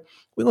was like,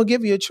 we're gonna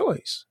give you a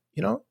choice,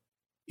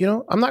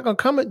 I'm not gonna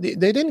come at they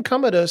didn't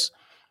come at us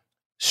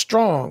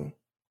strong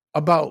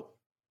about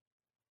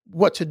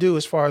what to do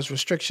as far as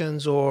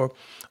restrictions or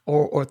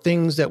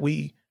things that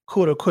we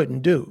could or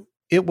couldn't do.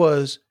 It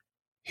was,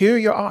 here are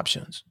your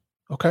options.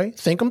 Okay.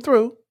 Think them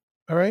through.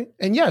 All right.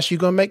 And yes, you're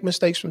going to make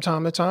mistakes from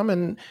time to time.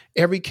 And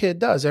every kid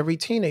does, every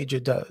teenager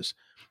does.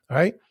 All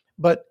right.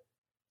 But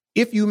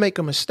if you make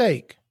a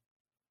mistake,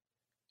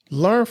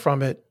 learn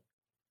from it.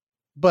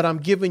 But I'm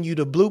giving you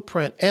the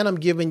blueprint and I'm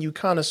giving you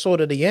kind of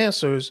sort of the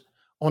answers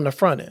on the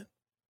front end.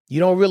 You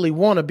don't really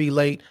want to be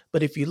late,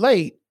 but if you're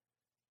late,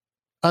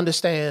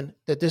 understand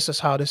that this is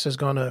how this is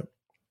going to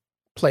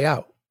play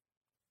out.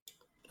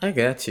 I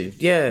got you. You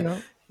Yeah.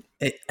 know?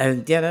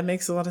 And yeah, that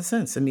makes a lot of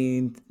sense. I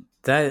mean,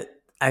 that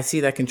I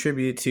see that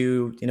contribute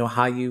to,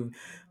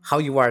 how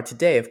you are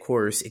today. Of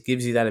course, it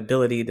gives you that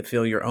ability to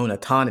feel your own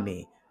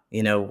autonomy.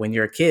 When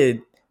you're a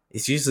kid,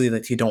 it's usually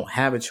that you don't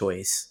have a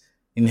choice.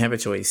 You didn't have a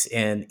choice.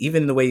 And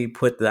even the way you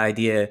put the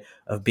idea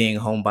of being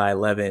home by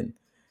 11,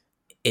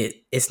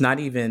 it's not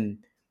even,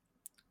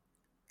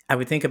 I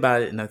would think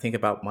about it and I think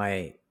about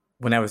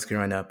when I was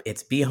growing up,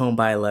 it's be home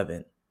by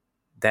 11.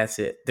 That's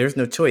it. There's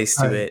no choice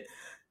to Right. it.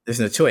 There's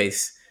no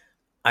choice.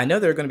 I know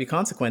there are going to be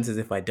consequences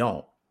if I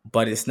don't,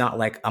 but it's not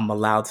like I'm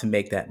allowed to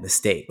make that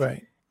mistake.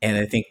 Right. And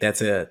I think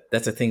that's a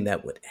thing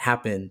that would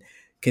happen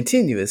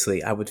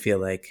continuously. I would feel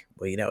like,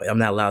 well, I'm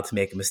not allowed to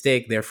make a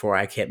mistake, therefore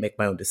I can't make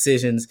my own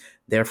decisions,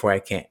 therefore I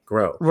can't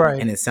grow.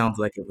 Right. And it sounds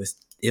like it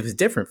was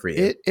different for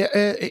you.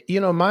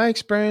 My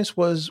experience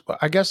was,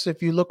 I guess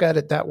if you look at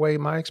it that way,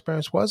 my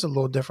experience was a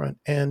little different,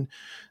 and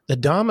the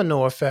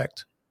domino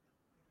effect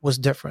was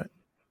different.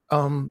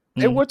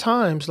 There were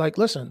times like,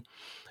 listen,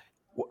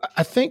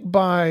 I think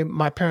by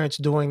my parents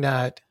doing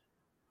that,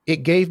 it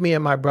gave me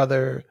and my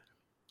brother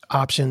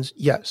options,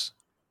 yes.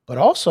 But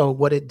also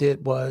what it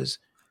did was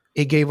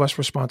it gave us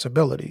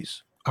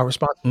responsibilities. Our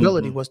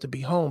responsibility was to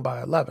be home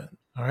by 11.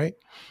 All right.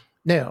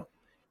 Now,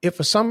 if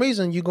for some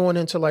reason you're going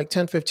into like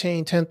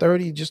 10:15,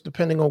 10:30, just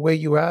depending on where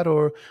you're at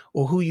or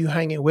who you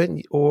hanging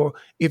with, or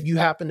if you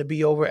happen to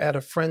be over at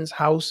a friend's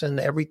house and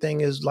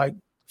everything is like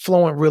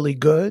flowing really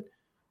good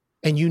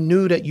and you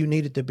knew that you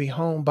needed to be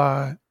home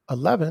by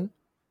 11.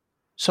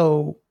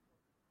 So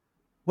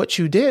what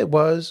you did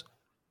was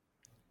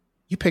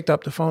you picked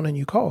up the phone and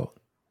you called.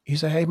 You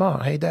said, hey,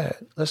 mom, hey,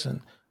 dad,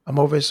 listen, I'm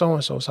over at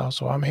so-and-so's house.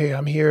 So I'm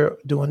here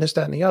doing this,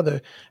 that, and the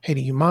other. Hey,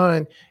 do you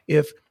mind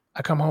if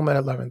I come home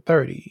at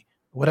 11:30,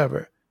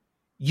 whatever?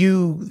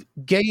 You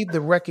gave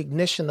the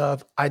recognition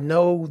of, I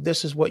know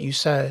this is what you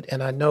said,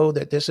 and I know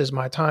that this is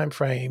my time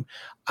frame.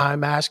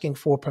 I'm asking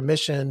for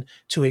permission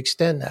to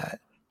extend that,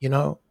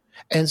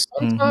 And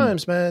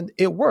sometimes, man,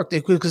 it worked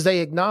because they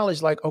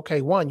acknowledged like,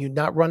 okay, one, you're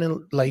not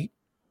running late.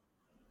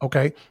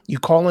 Okay. You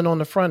calling on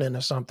the front end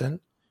or something.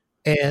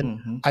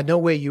 And I know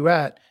where you're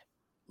at.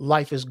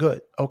 Life is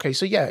good. Okay.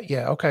 So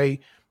yeah. Okay.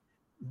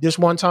 This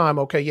one time.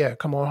 Okay. Yeah.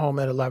 Come on home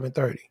at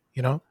 11:30.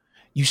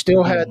 You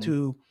still had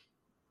to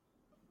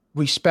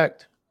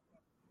respect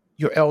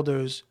your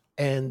elders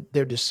and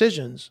their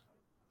decisions.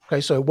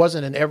 Okay. So it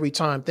wasn't an every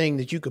time thing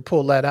that you could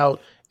pull that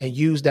out and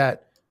use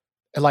that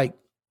like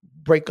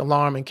break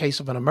alarm in case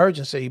of an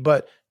emergency.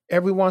 But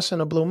every once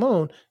in a blue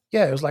moon,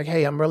 yeah, it was like,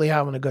 hey, I'm really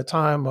having a good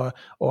time, or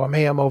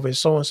I'm over at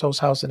so-and-so's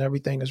house and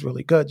everything is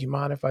really good. You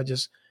mind if I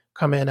just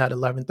come in at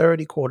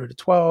 11:30, quarter to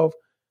 12,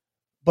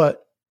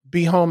 but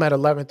be home at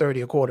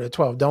 11:30 or quarter to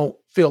 12. Don't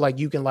feel like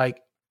you can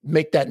like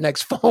make that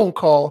next phone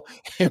call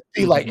and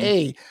be like,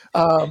 hey,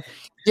 yeah,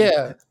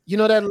 that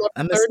 11:30.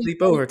 I'm gonna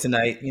sleep over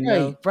tonight,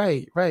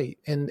 Right.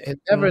 And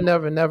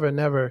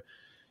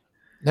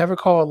never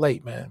call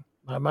late, man.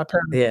 My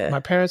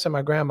parents and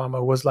my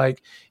grandmama was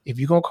like, if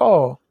you're going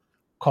to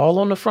call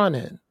on the front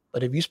end.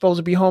 But if you're supposed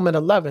to be home at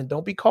 11,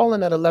 don't be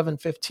calling at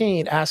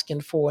 11:15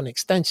 asking for an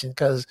extension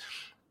because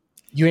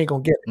you ain't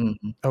going to get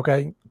it.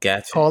 Okay?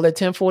 Gotcha. Call at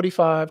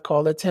 10:45,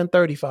 call at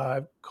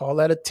 10:35, call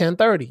at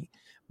 10:30.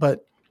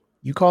 But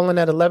you calling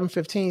at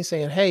 11:15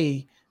 saying,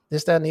 hey,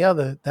 this, that, and the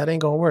other, that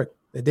ain't going to work.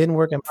 It didn't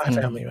work in my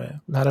family, man.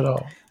 Not at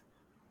all.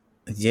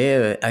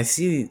 Yeah, I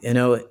see.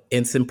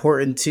 It's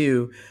important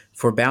too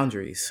for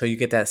boundaries. So you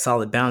get that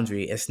solid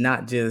boundary. It's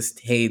not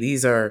just, hey,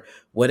 these are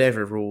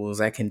whatever rules.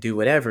 I can do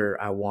whatever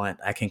I want.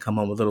 I can come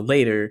home a little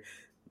later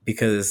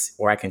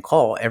or I can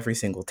call every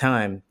single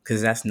time,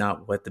 because that's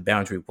not what the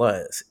boundary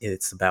was.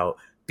 It's about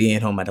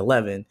being home at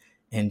 11.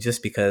 And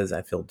just because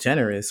I feel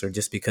generous or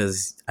just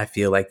because I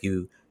feel like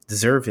you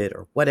deserve it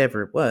or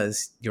whatever it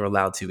was, you're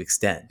allowed to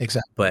extend.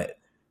 Exactly. But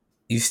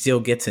you still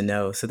get to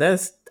know. So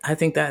I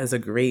think that is a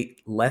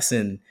great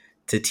lesson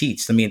to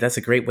teach. I mean, that's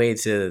a great way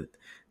to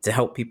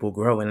help people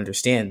grow and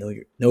understand,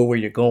 know where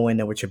you're going,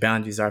 know what your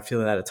boundaries are,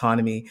 feel that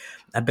autonomy.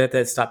 I bet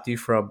that stopped you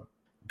from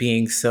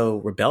being so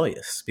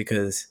rebellious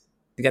because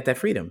you got that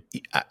freedom.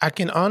 I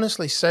can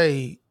honestly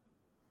say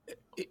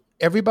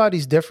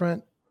everybody's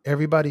different.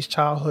 Everybody's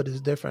childhood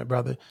is different,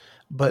 brother.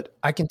 But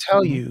I can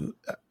tell you,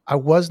 I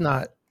was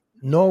not,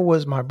 nor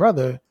was my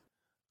brother,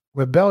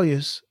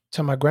 rebellious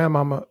to my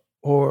grandmama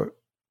or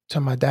to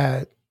my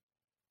dad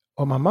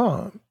or my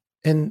mom.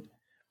 And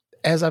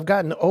as I've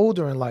gotten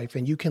older in life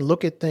and you can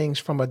look at things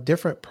from a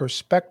different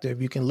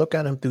perspective, you can look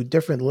at them through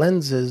different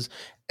lenses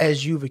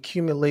as you've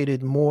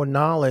accumulated more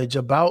knowledge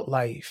about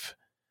life.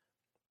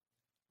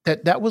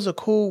 That was a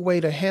cool way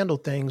to handle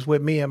things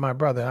with me and my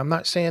brother. I'm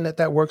not saying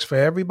that works for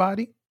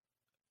everybody.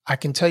 I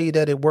can tell you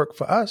that it worked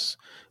for us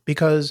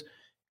because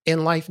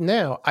in life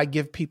now, I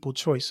give people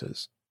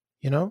choices,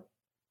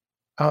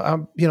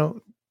 I'm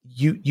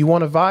you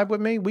want to vibe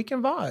with me? We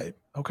can vibe.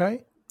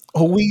 Okay.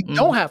 Or we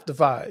don't have to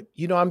vibe.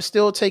 I'm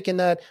still taking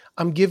that.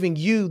 I'm giving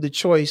you the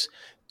choice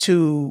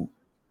to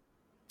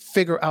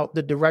figure out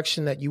the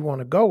direction that you want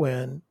to go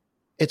in.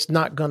 It's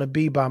not going to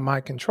be by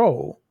my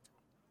control.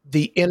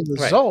 The end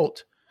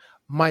result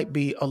might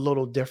be a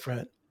little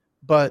different,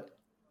 but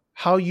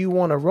how you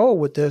want to roll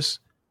with this,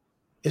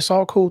 it's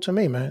all cool to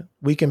me, man.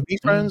 We can be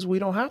friends. We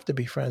don't have to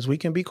be friends. We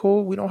can be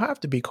cool. We don't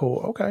have to be cool.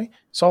 Okay.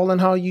 It's all in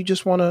how you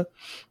just want to,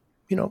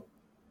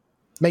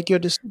 make your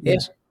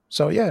decisions.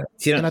 So yeah,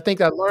 You and know, I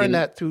think I learned you,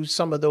 that through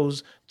some of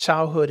those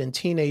childhood and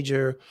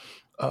teenager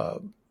uh,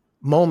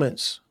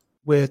 moments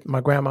with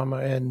my grandmama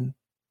and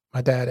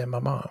my dad and my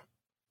mom.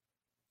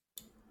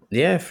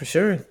 yeah, for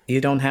sure.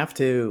 You don't have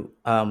to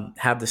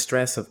have the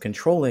stress of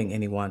controlling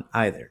anyone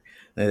either.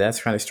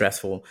 That's kind of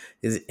stressful,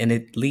 and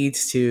it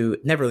leads to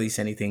never leads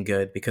to anything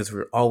good because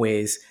we're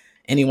always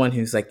anyone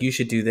who's like, you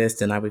should do this,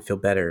 then I would feel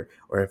better,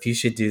 or if you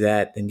should do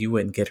that, then you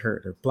wouldn't get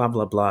hurt, or blah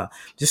blah blah.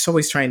 Just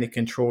always trying to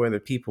control other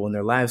people in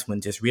their lives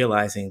when just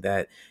realizing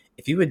that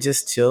if you would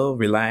just chill,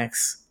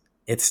 relax,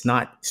 it's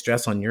not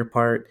stress on your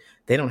part.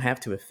 They don't have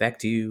to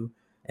affect you.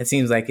 It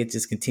seems like it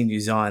just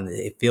continues on.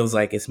 It feels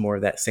like it's more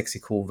of that sexy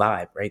cool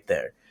vibe right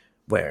there,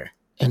 where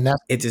And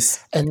that's it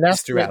just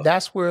throughout.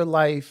 that's where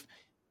life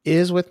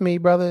is with me,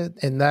 brother.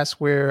 And that's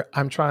where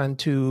I'm trying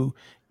to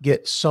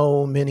get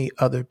so many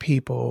other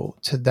people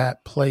to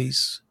that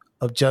place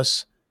of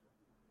just,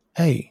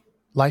 hey,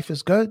 life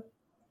is good.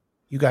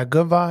 You got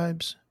good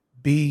vibes.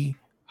 Be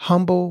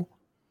humble.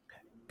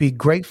 Be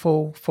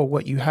grateful for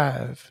what you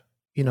have.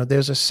 You know,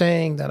 there's a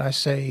saying that I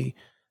say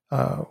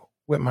uh,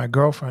 with my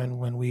girlfriend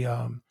when we,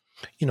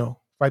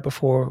 right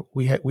before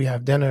we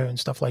have dinner and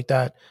stuff like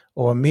that,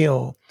 or a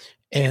meal,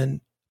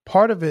 and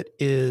part of it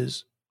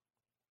is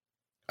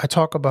I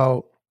talk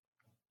about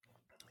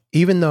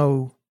even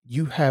though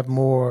you have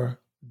more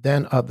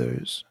than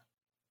others,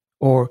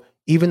 or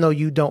even though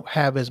you don't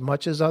have as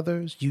much as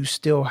others, you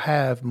still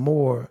have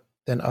more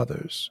than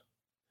others,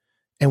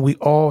 and we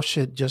all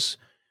should just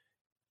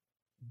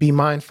be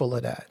mindful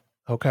of that.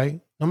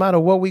 Okay. No matter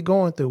what we're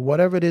going through,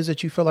 whatever it is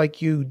that you feel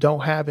like you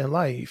don't have in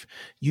life,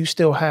 you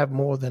still have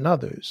more than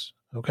others.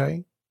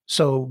 Okay.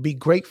 So be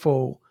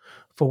grateful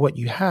for what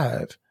you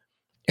have.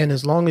 And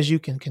as long as you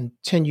can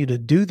continue to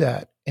do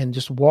that and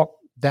just walk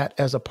that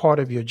as a part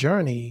of your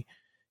journey,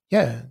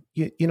 yeah,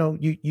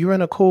 you're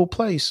in a cool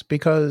place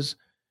because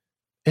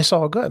it's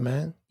all good,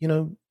 man. You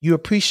know, you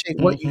appreciate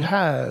what you Hmm.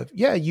 have.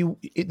 Yeah,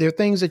 there are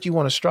things that you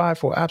want to strive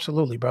for,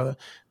 absolutely, brother.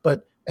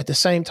 But at the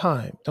same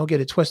time, don't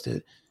get it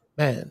twisted,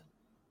 man.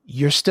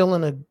 You're still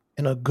in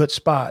a good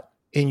spot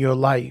in your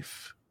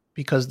life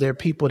because there are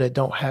people that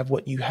don't have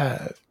what you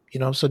have.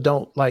 So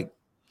don't like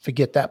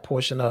forget that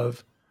portion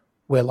of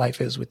where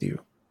life is with you.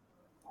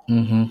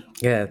 Hmm.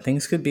 Yeah,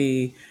 things could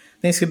be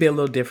a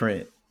little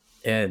different,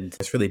 and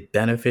it's really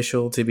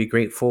beneficial to be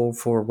grateful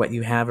for what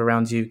you have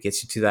around you.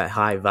 Gets you to that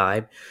high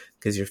vibe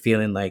because you're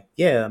feeling like,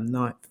 yeah, I'm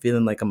not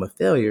feeling like I'm a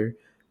failure,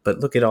 but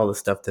look at all the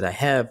stuff that I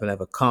have and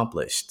I've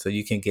accomplished. So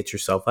you can get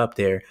yourself up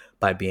there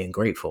by being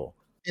grateful.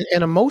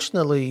 And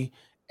emotionally,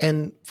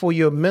 and for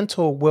your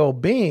mental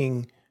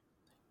well-being,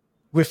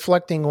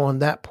 reflecting on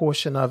that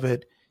portion of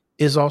it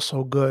is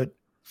also good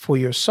for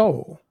your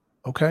soul.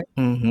 Okay.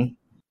 Hmm.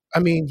 I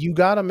mean, you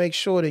got to make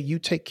sure that you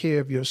take care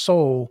of your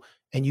soul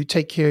and you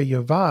take care of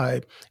your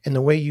vibe. And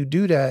the way you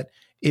do that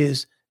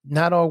is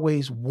not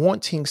always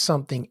wanting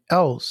something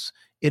else.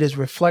 It is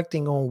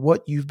reflecting on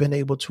what you've been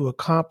able to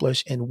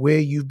accomplish and where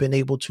you've been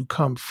able to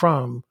come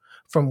from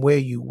where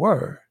you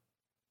were.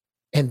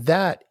 And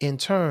that in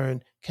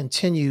turn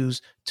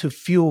continues to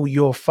fuel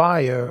your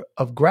fire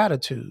of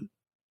gratitude.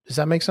 Does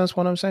that make sense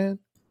what I'm saying?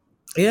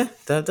 Yeah,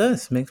 that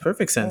does make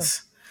perfect Yeah.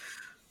 sense.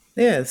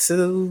 Yeah,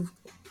 so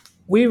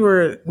we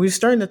were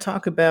starting to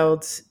talk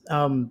about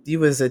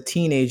you as a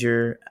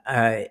teenager.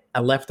 I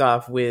left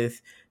off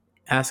with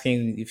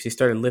asking if you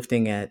started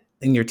lifting at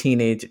in your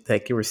teenage,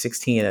 like you were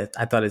 16.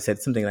 I thought it said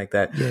something like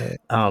that. Yeah.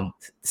 Um,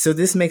 so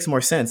this makes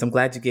more sense. I'm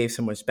glad you gave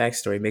so much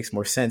backstory. It makes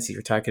more sense. You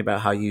were talking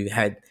about how you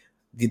had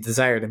the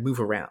desire to move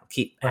around,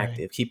 Right.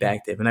 keep Right.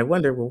 active. And I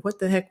wonder, well, what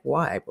the heck?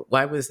 Why?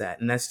 Why was that?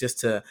 And that's just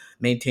to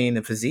maintain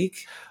the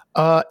physique.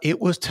 It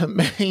was to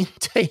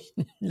maintain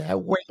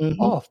that weight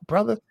Hmm. off,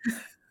 brother.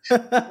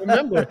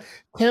 Remember,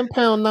 10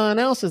 pound 9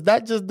 ounces,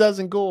 that just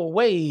doesn't go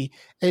away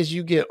as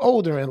you get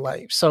older in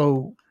life.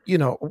 So,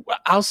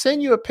 I'll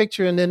send you a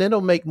picture and then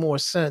it'll make more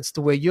sense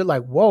to where you're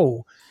like,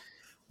 whoa,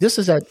 this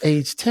is at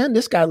age 10.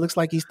 This guy looks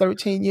like he's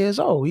 13 years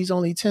old. He's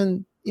only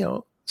 10.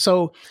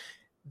 So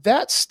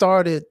that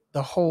started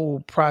the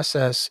whole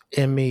process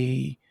in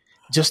me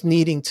just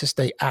needing to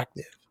stay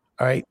active.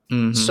 All right.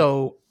 Hmm.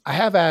 So I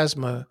have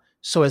asthma.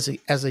 So as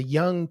a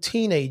young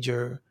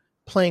teenager,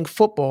 playing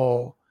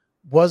football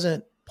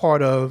wasn't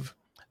part of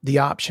the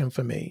option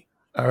for me.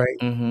 All right.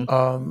 Hmm.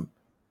 Um,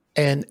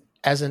 and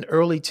as an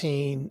early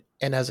teen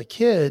and as a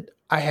kid,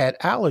 I had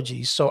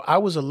allergies. So I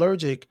was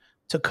allergic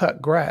to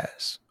cut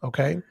grass.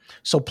 Okay.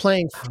 So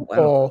playing Oh, wow.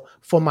 football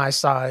for my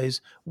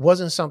size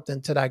wasn't something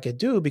that I could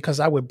do because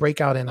I would break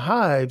out in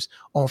hives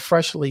on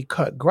freshly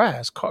cut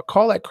grass.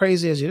 Call that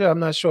crazy as you do. I'm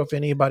not sure if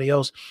anybody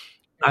else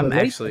can I'm relate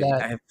to actually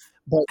that. I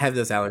But have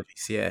those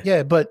allergies. Yeah.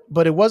 yeah, but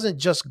it wasn't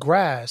just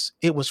grass.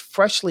 It was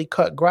freshly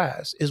cut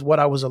grass is what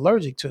I was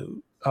allergic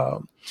to.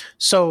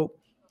 So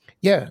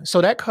yeah, so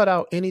that cut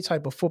out any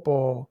type of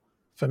football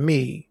for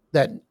me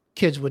that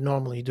kids would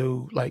normally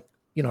do, like,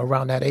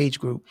 around that age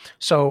group.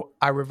 So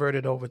I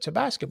reverted over to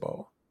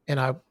basketball. And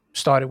I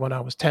started when I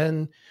was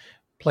 10,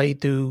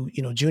 played through,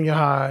 junior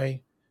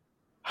high,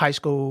 high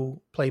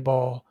school, play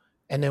ball.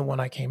 And then when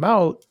I came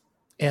out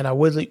and I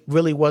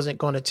really wasn't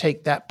going to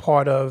take that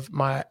part of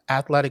my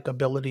athletic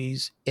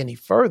abilities any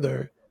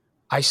further,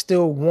 I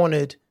still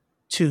wanted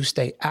to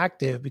stay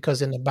active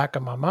because in the back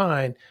of my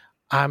mind,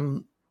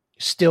 I'm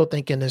still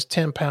thinking this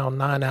 10-pound,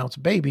 9-ounce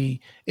baby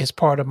is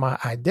part of my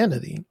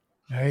identity.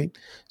 Right.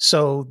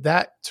 So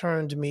that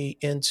turned me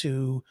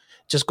into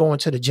just going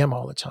to the gym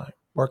all the time,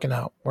 working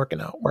out.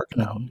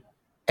 Mm-hmm.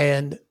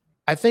 And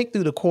I think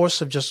through the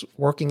course of just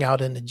working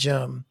out in the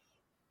gym,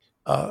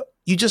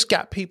 you just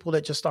got people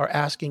that just start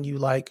asking you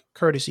like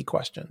courtesy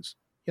questions,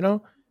 you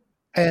know,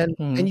 and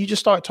Mm-hmm. you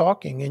just start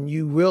talking and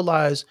you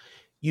realize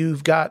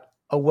you've got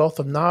a wealth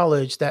of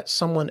knowledge that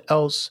someone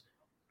else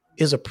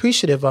is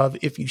appreciative of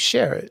if you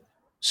share it.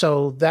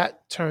 So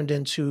that turned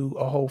into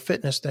a whole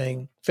fitness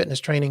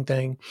training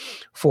thing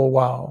for a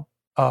while.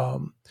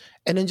 And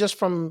then just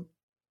from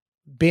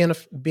being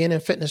in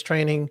fitness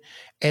training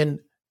and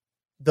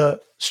the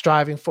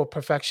striving for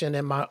perfection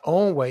in my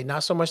own way,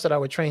 not so much that I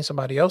would train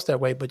somebody else that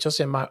way, but just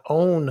in my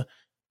own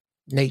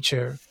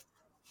nature,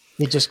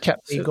 it just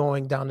kept me So,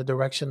 going down the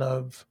direction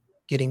of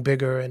getting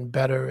bigger and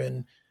better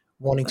and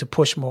wanting to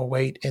push more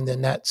weight. And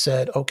then that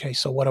said, okay,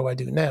 so what do I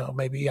do now?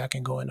 Maybe I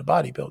can go into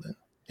bodybuilding,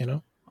 you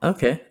know?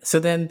 okay. So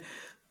then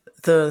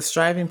the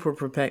striving for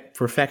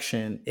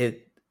perfection,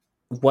 it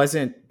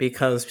wasn't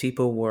because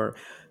people were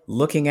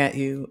looking at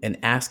you and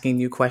asking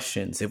you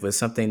questions. It was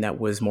something that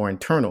was more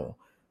internal.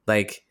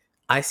 Like,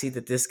 I see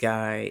that this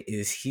guy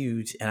is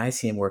huge and I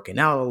see him working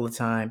out all the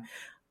time.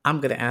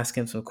 I'm going to ask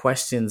him some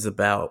questions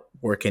about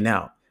working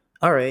out.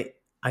 All right.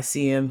 I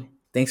see him.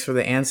 Thanks for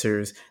the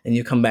answers. And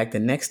you come back the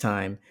next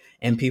time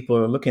and people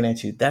are looking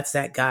at you. That's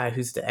that guy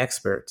who's the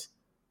expert.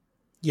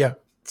 Yeah,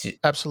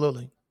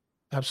 absolutely.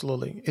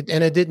 Absolutely.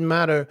 And it didn't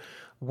matter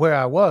where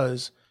I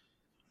was.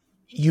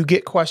 You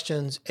get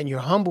questions and you're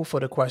humble for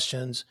the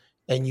questions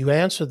and you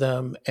answer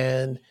them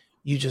and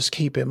you just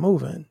keep it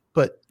moving.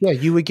 But yeah,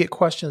 you would get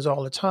questions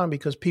all the time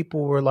because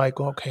people were like,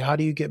 okay, how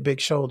do you get big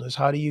shoulders?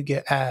 How do you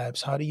get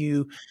abs? How do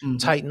you Hmm.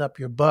 tighten up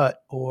your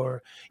butt?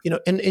 Or,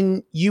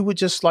 and you would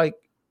just like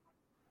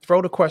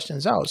throw the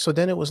questions out. So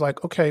then it was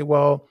like, okay,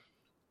 well,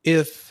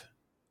 if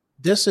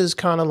this is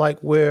kind of like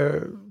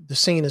where the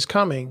scene is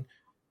coming,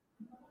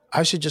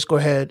 I should just go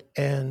ahead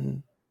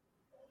and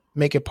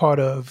make it part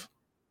of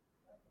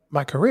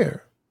my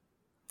career.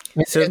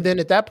 And So, then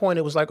at that point,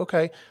 it was like,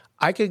 okay,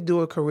 I could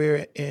do a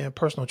career in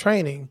personal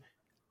training.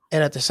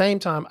 And at the same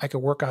time, I could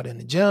work out in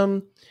the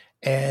gym.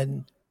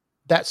 And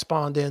that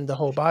spawned in the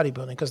whole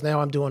bodybuilding because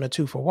now I'm doing a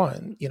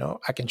 2-for-1.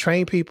 I can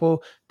train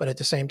people, but at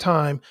the same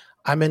time,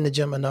 I'm in the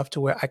gym enough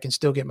to where I can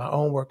still get my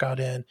own workout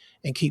in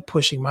and keep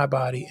pushing my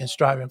body and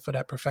striving for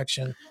that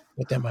perfection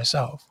within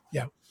myself.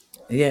 Yeah.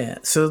 yeah.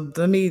 So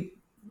let me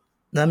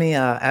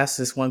ask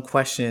this one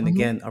question Mhm.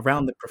 again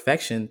around the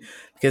perfection,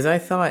 because I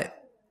thought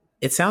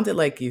it sounded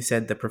like you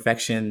said the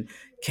perfection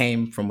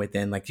came from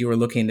within, like you were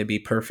looking to be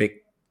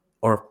perfect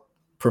or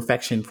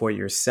perfection for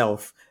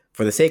yourself,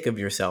 for the sake of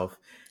yourself.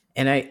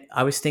 And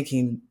I was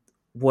thinking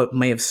what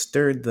may have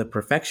stirred the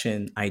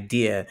perfection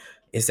idea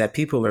is that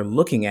people are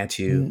looking at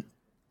you N-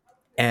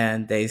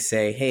 and they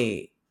say,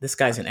 hey, this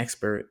guy's an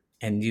expert.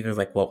 And you're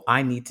like, well,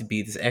 I need to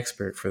be this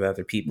expert for the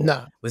other people.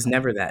 Nah, It was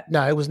never that.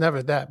 no, it was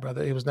never that,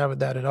 brother. It was never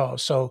that at all.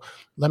 So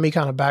let me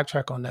kind of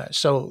backtrack on that.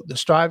 So the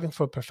striving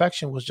for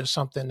perfection was just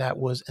something that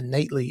was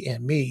innately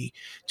in me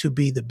to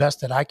be the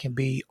best that I can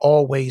be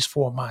always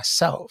for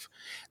myself.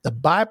 The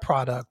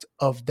byproduct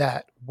of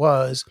that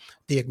was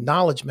the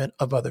acknowledgement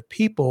of other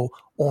people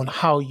on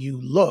how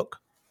you look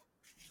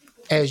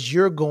as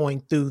you're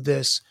going through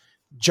this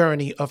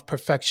journey of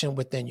perfection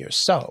within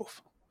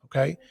yourself.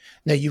 Okay.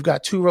 Now you've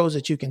got two roads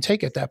that you can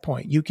take at that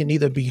point. You can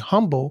either be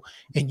humble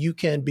and you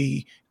can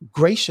be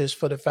gracious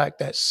for the fact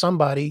that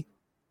somebody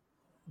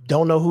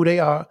don't know who they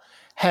are,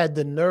 had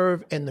the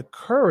nerve and the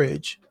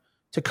courage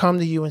to come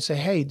to you and say,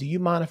 hey, do you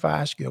mind if I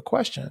ask you a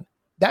question?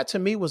 That to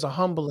me was a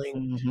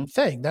humbling Hmm.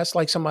 thing. That's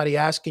like somebody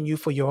asking you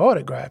for your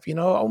autograph.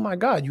 Oh my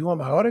God, you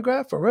want my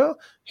autograph for real?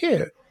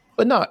 Here.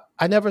 But no,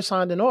 I never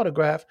signed an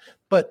autograph.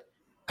 But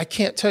I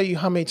can't tell you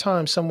how many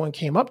times someone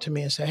came up to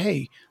me and said,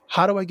 hey,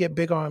 how do I get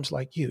big arms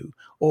like you?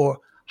 Or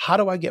how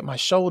do I get my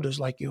shoulders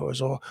like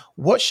yours? Or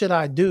what should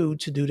I do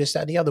to do this,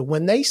 that, and the other?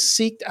 When they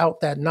seeked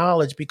out that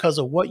knowledge because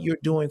of what you're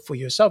doing for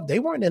yourself, they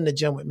weren't in the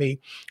gym with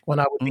me when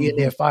I would be in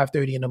there Hmm. at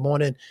 5:30 in the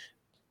morning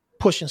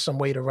pushing some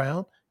weight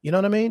around. You know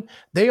what I mean?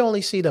 They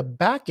only see the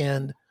back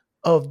end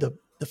of the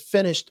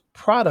finished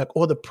product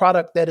or the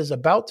product that is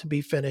about to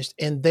be finished.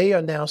 And they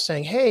are now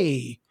saying,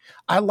 hey,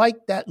 I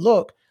like that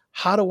look.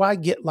 How do I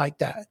get like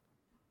that?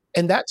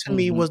 And that to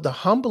me Hmm. was the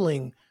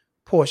humbling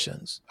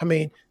portions. I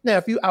mean, now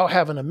if you out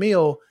having a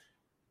meal,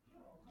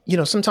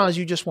 sometimes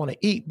you just want to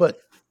eat, but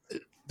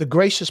the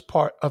gracious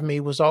part of me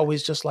was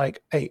always just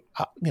like, hey,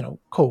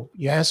 cool.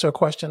 You answer a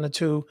question or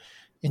two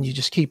and you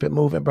just keep it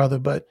moving, brother.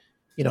 But,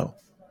 you know,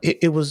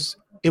 it was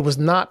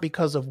not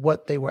because of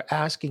what they were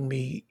asking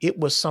me. It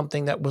was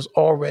something that was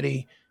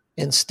already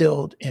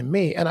instilled in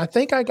me. And I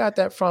think I got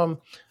that from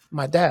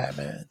my dad,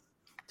 man.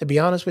 To be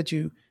honest with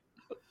you,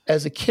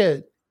 as a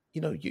kid,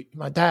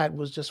 my dad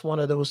was just one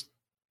of those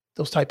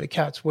those type of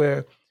cats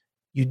where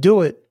you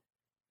do it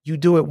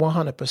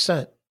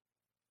 100%.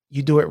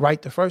 You do it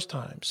right the first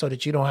time so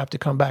that you don't have to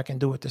come back and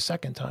do it the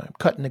second time.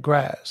 Cutting the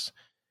grass,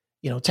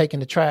 taking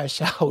the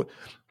trash out,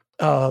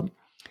 um,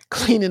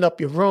 cleaning up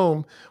your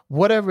room,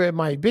 whatever it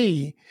might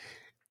be.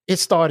 It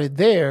started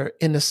there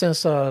in the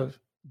sense of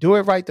do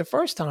it right the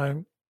first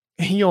time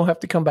and you don't have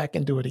to come back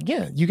and do it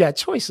again. You got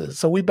choices.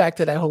 So we back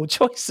to that whole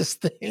choices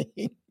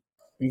thing.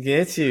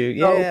 Get you.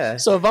 So, Yeah.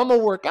 so if I'm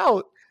gonna work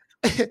out,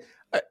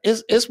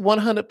 it's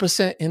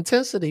 100%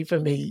 intensity for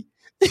me,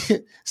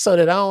 so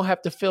that I don't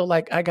have to feel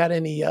like I got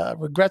any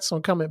regrets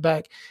on coming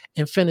back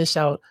and finish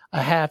out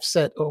a half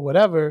set or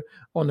whatever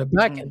on the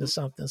back end of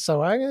something.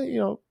 So I,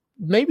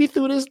 maybe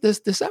through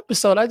this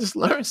episode, I just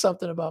learned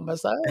something about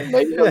myself.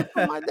 Maybe I'm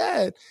from my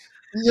dad.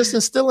 Just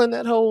instilling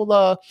that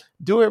whole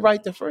do it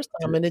right the first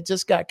time, and it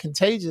just got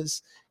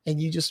contagious, and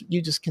you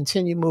just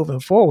continue moving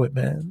forward,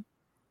 man.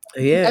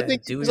 Yeah. I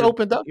think it just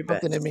opened up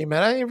something in me,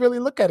 man. I didn't really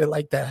look at it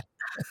like that.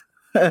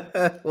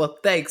 Well,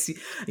 thanks.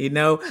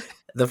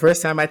 The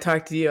first time I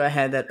talked to you, I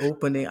had that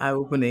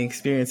eye-opening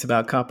experience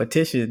about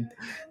competition.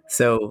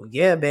 So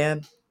yeah,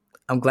 man,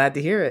 I'm glad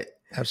to hear it.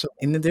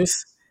 Absolutely. And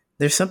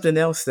there's something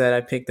else that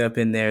I picked up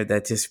in there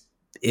that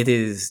it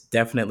is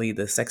definitely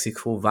the sexy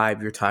cool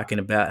vibe you're talking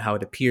about, how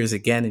it appears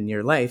again in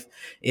your life,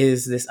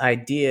 is this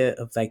idea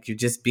of like you're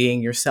just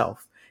being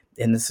yourself.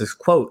 And this is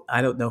quote,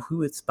 I don't know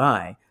who it's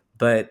by,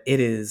 but it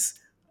is,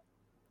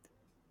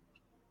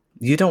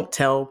 you don't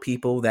tell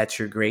people that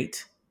you're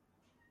great.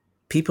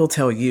 People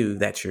tell you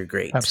that you're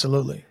great.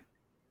 Absolutely.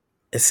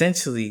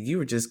 Essentially, you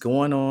were just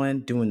going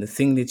on doing the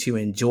thing that you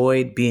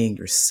enjoyed, being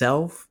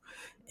yourself.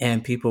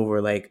 And people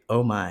were like,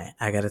 oh my,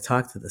 I got to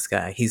talk to this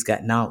guy. He's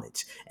got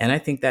knowledge. And I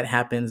think that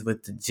happens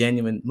with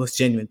the most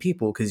genuine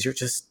people because you're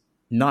just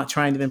not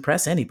trying to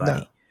impress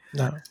anybody.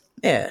 No.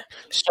 Yeah.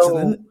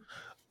 So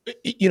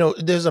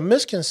there's a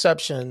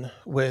misconception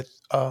with,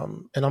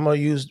 and I'm going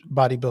to use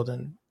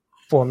bodybuilding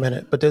for a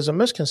minute, but there's a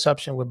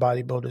misconception with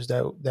bodybuilders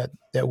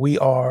that we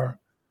are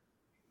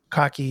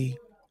cocky,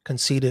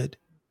 conceited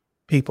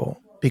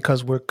people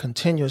because we're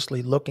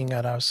continuously looking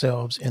at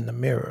ourselves in the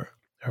mirror.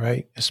 All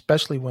right.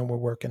 Especially when we're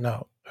working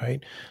out.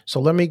 Right.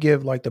 So let me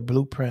give like the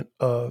blueprint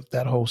of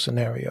that whole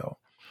scenario.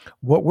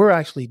 What we're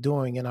actually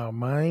doing in our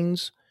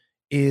minds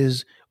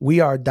is we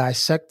are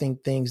dissecting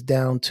things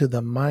down to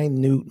the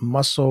minute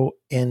muscle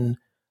and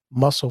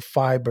muscle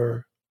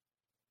fiber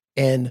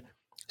and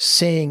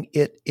seeing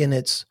it in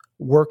its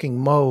working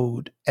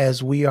mode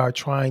as we are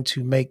trying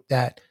to make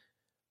that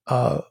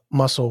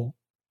muscle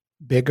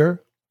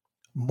bigger,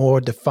 more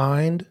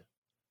defined.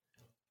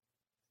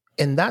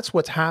 And that's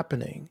what's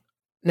happening.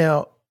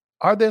 Now,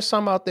 are there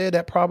some out there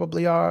that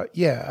probably are?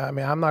 Yeah. I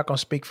mean, I'm not going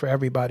to speak for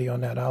everybody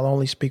on that. I'll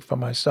only speak for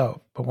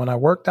myself. But when I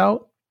worked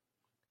out,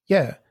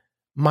 yeah,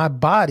 my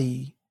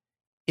body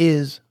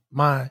is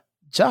my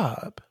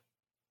job.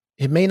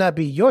 It may not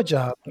be your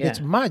job, but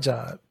it's my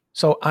job.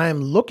 So I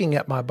am looking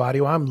at my body,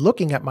 or I'm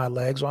looking at my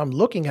legs, or I'm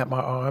looking at my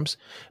arms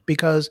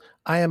because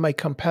I am a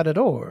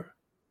competitor.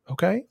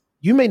 Okay.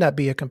 You may not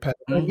be a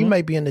competitor. Mm-hmm. You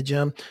may be in the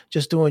gym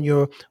just doing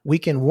your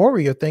weekend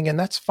warrior thing, and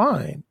that's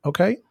fine.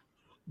 Okay.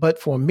 But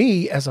for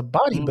me as a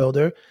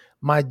bodybuilder,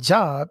 my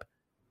job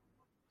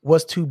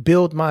was to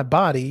build my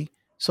body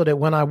so that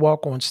when I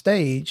walk on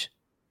stage,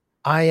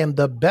 I am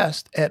the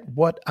best at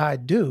what I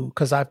do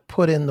because I've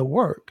put in the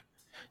work.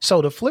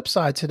 So the flip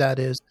side to that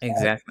is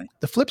exactly.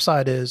 The flip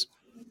side is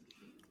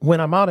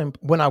when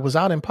I was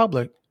out in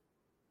public,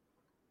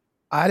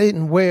 I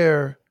didn't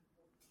wear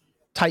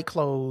tight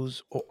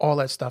clothes or all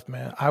that stuff,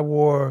 man. I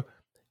wore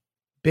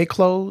big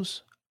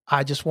clothes.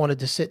 I just wanted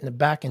to sit in the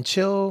back and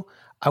chill.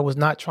 I was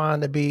not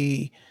trying to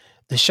be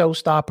the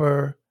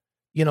showstopper,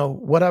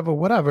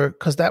 whatever,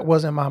 because that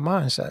wasn't my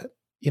mindset.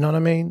 You know what I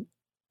mean?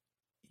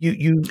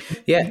 You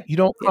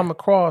don't come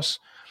across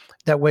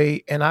that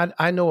way. And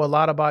I know a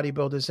lot of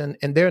bodybuilders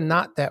and they're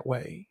not that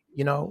way.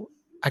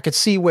 I could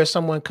see where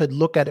someone could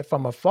look at it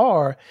from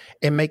afar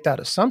and make that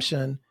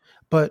assumption.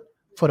 But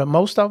for the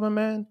most of them,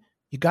 man,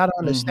 you got to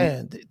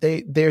understand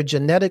they're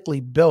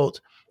genetically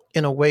built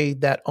in a way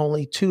that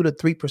only 2 to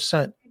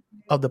 3%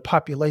 of the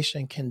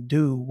population can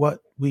do what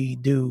we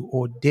do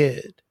or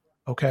did.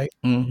 Okay.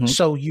 Mm-hmm.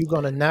 So you're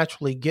going to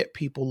naturally get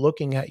people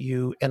looking at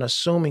you and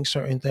assuming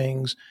certain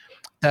things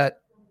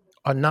that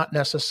are not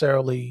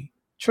necessarily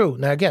true.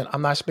 Now, again,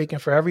 I'm not speaking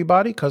for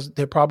everybody because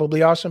there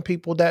probably are some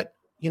people that,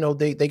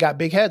 they got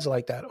big heads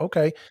like that.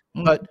 Okay.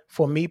 Mm-hmm. But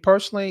for me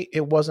personally,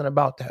 it wasn't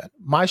about that.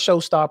 My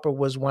showstopper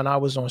was when I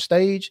was on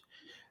stage,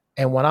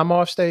 and when I'm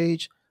off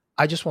stage,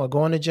 I just want to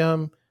go in the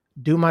gym,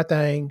 do my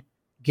thing,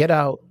 get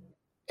out.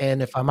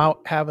 And if I'm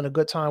out having a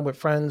good time with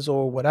friends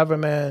or whatever,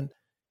 man,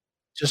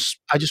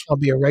 I just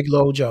want to be a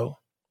regular old Joe.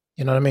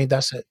 You know what I mean?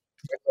 That's it.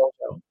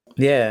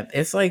 Yeah,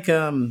 it's like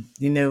when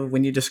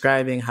you're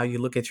describing how you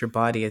look at your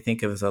body, I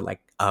think it was a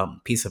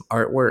piece of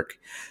artwork,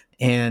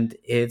 and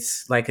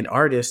it's like an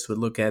artist would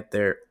look at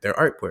their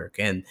artwork,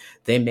 and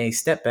they may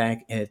step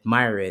back and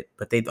admire it,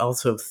 but they'd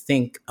also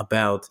think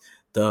about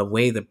the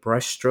way the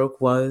brush stroke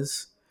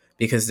was,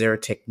 because there are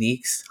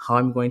techniques, how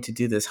I'm going to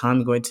do this, how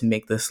I'm going to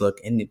make this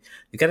look. And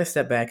you got to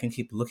step back and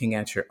keep looking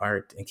at your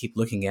art and keep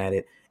looking at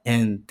it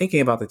and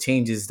thinking about the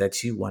changes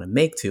that you want to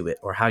make to it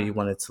or how you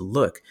want it to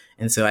look.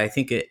 And so I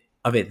think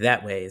of it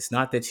that way. It's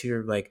not that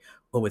you're like,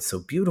 oh, it's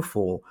so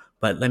beautiful,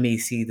 but let me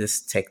see this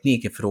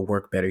technique if it'll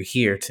work better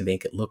here to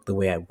make it look the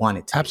way I want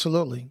it to.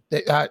 Absolutely.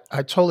 I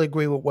totally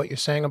agree with what you're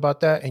saying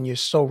about that. And you're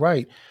so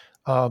right.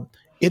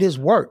 It is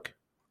work.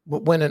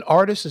 But when an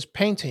artist is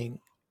painting,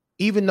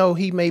 even though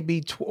he may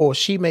be or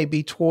she may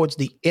be towards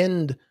the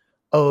end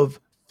of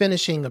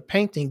finishing a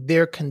painting,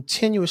 they're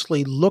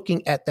continuously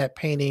looking at that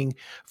painting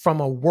from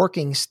a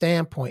working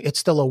standpoint. It's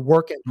still a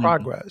work in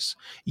progress.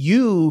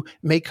 You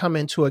may come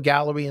into a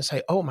gallery and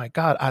say, oh my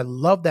God, I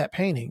love that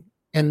painting.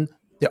 And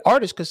the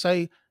artist could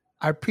say,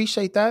 I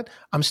appreciate that.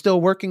 I'm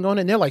still working on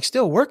it. And they're like,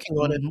 still working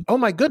on it. Oh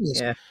my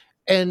goodness. Yeah.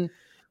 And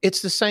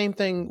it's the same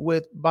thing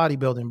with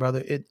bodybuilding,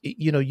 brother.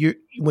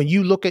 When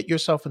you look at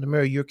yourself in the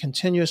mirror, you're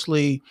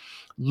continuously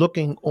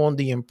looking on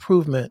the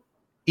improvement,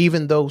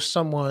 even though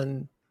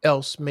someone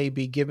else may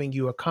be giving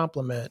you a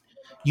compliment.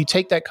 You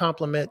take that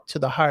compliment to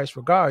the highest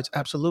regards.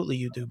 Absolutely,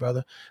 you do,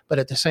 brother. But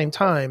at the same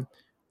time,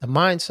 the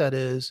mindset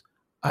is,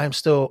 I am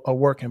still a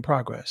work in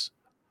progress.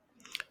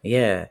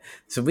 Yeah.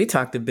 So we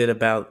talked a bit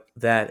about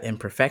that in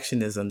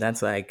perfectionism.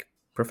 That's like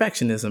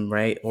perfectionism,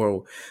 right?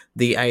 Or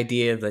the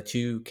idea that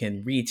you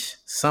can reach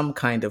some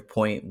kind of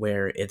point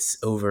where it's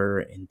over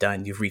and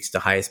done. You've reached the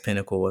highest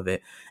pinnacle of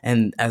it.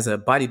 And as a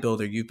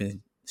bodybuilder, you've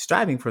been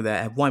striving for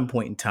that at one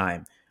point in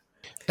time.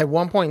 At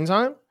one point in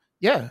time?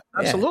 Yeah,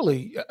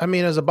 absolutely. Yeah. I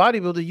mean, as a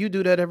bodybuilder, you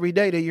do that every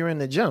day that you're in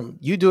the gym.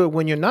 You do it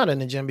when you're not in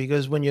the gym,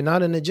 because when you're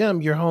not in the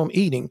gym, you're home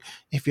eating.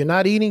 If you're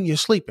not eating, you're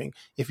sleeping.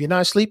 If you're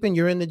not sleeping,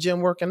 you're in the gym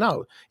working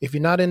out. If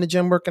you're not in the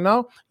gym working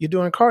out, you're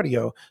doing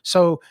cardio.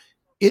 So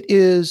it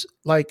is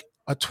like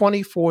a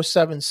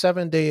 24/7,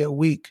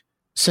 7-day-a-week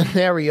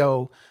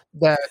scenario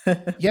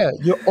that, yeah,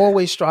 you're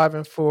always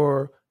striving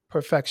for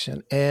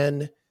perfection.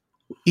 And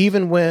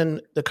even when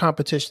the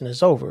competition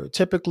is over,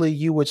 typically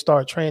you would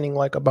start training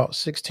like about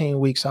 16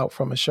 weeks out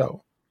from a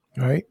show,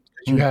 right?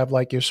 You have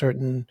like your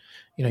certain,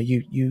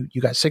 you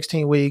got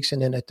 16 weeks,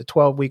 and then at the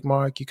 12-week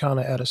mark, you kind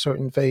of at a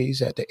certain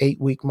phase. At the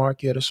 8-week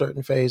mark, you're at a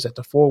certain phase. At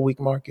the 4-week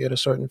mark, you're at a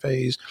certain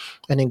phase.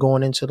 And then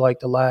going into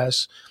like the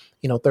last,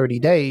 30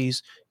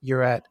 days,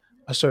 you're at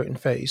a certain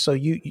phase. So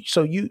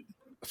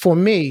for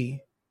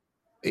me,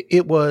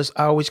 I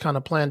always kind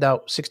of planned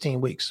out 16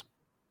 weeks.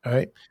 All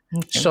right.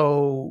 Okay.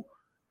 So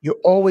you're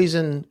always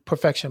in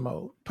perfection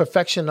mode,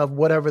 perfection of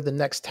whatever the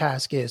next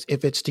task is.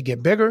 If it's to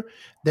get bigger,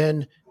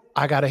 then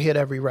I got to hit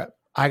every rep.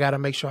 I got to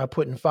make sure I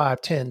put in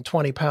 5, 10,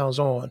 20 pounds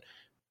on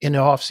in the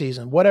off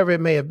season, whatever it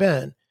may have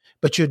been,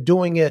 but you're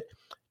doing it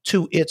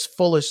to its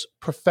fullest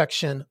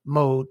perfection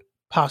mode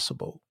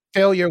possible.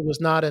 Failure was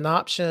not an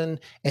option,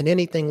 and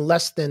anything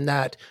less than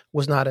that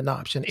was not an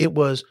option. It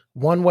was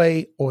one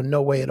way or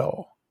no way at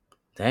all.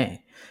 Dang.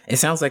 It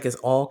sounds like it's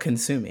all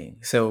consuming.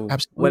 So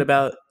Absolutely. What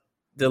about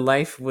the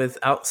life with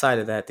outside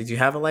of that? Did you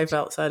have a life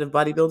outside of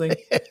bodybuilding?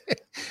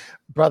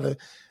 Brother,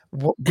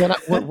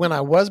 when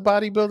I was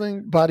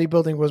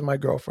bodybuilding was my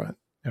girlfriend.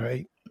 All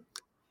right.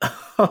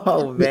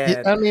 Oh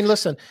man. I mean,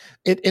 listen,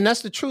 and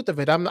that's the truth of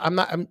it. I'm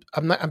not,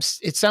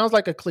 it sounds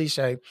like a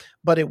cliche,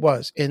 but it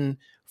was. And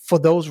for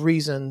those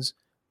reasons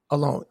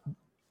alone,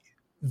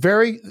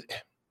 there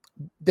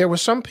were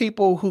some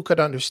people who could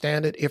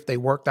understand it if they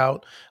worked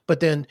out, but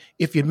then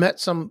if you met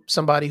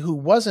somebody who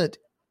wasn't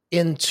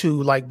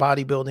into like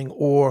bodybuilding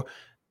or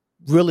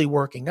really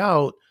working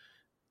out,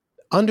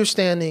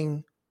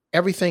 understanding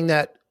everything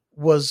that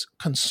was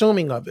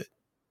consuming of it,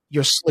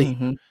 your sleep,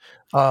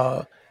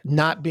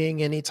 not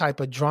being any type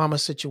of drama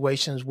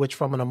situations, which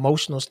from an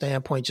emotional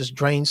standpoint just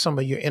drains some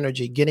of your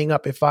energy, getting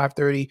up at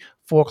 5:30,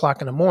 4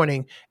 o'clock in the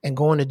morning and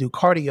going to do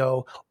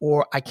cardio,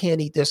 or I can't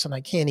eat this and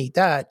I can't eat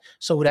that.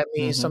 So that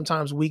means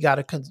sometimes we got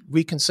to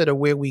reconsider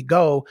where we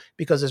go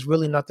because there's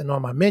really nothing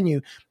on my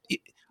menu.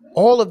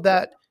 All of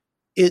that,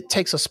 it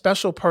takes a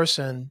special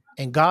person,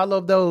 and God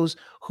love those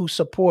who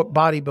support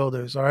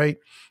bodybuilders. All right.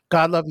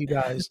 God love you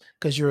guys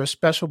because you're a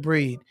special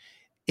breed.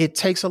 It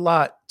takes a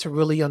lot to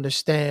really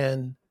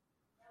understand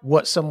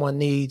what someone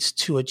needs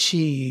to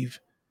achieve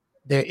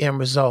their end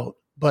result.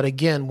 But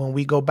again, when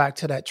we go back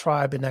to that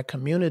tribe and that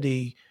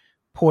community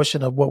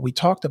portion of what we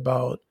talked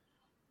about,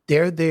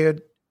 they're there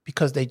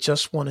because they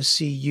just want to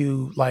see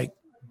you like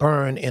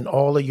burn in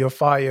all of your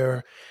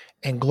fire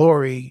and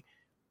glory,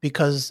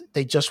 because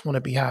they just want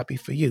to be happy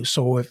for you.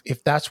 So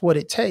if that's what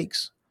it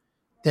takes,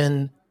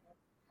 then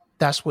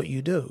that's what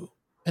you do.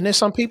 And there's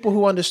some people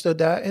who understood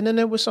that. And then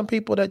there was some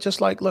people that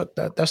just like, look,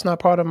 that's not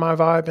part of my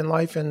vibe in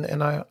life. And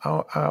I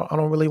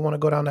don't really want to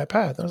go down that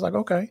path. And I was like,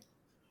 okay.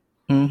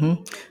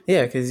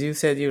 Yeah. Cause you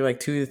said you're like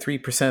 2 to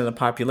 3% of the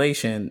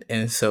population.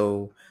 And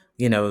so,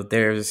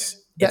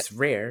 it's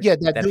rare. Yeah.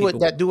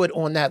 That do it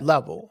on that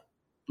level.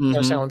 You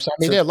understand what I'm saying?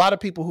 I mean, there are a lot of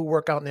people who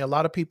work out, and there are a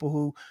lot of people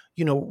who,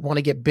 want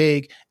to get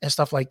big and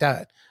stuff like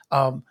that.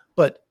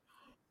 But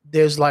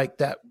there's like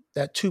that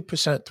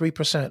 2%,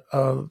 3%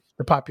 of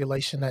the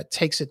population that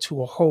takes it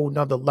to a whole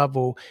nother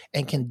level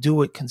and can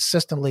do it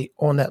consistently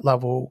on that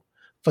level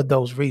for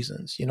those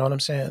reasons. You know what I'm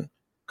saying?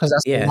 Because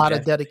that's a Yeah, lot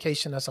of definitely.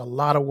 dedication, that's a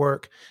lot of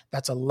work,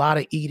 that's a lot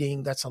of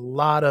eating, that's a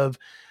lot of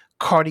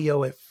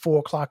cardio at 4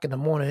 o'clock in the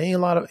morning. Ain't a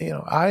lot of,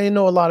 I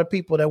know a lot of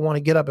people that want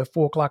to get up at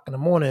 4 o'clock in the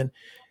morning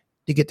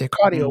to get their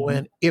cardio Hmm.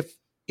 in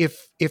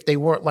if they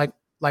weren't like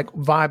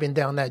vibing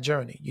down that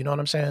journey. You know what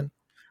I'm saying?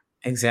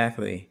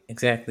 Exactly,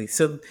 exactly.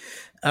 So,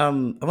 I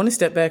want to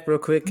step back real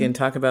quick Mhm. and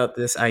talk about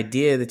this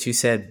idea that you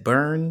said,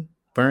 burn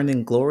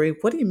in glory.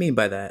 What do you mean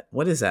by that?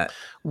 What is that?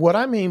 What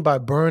I mean by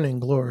burn and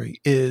glory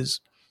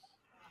is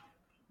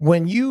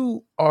when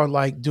you are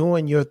like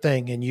doing your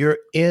thing and you're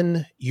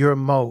in your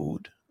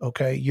mode,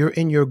 okay, you're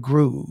in your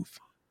groove,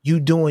 you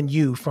doing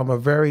you from a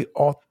very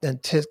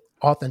authentic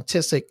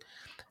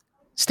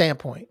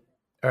standpoint,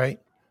 all right,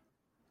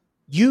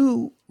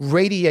 you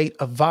radiate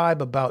a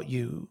vibe about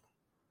you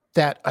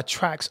that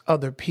attracts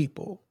other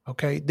people.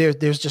 Okay.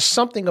 There's just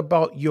something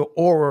about your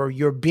aura,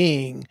 your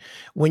being,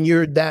 when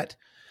you're that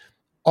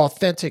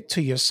authentic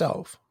to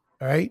yourself.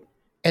 All right.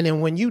 And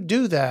then when you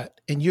do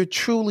that and you're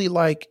truly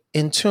like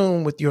in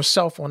tune with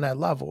yourself on that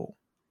level,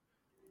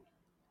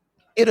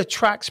 it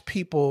attracts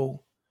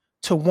people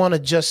to want to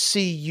just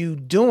see you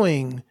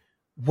doing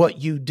what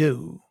you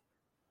do.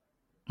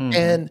 Hmm.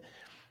 And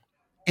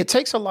it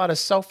takes a lot of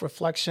self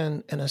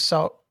reflection and a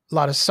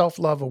lot of self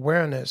love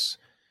awareness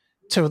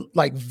to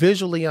like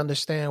visually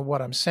understand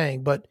what I'm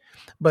saying. But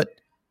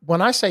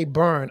when I say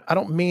burn, I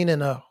don't mean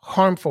in a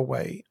harmful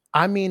way.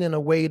 I mean in a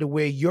way to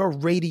where you're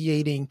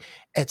radiating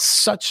at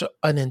such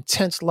an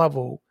intense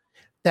level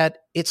that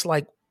it's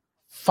like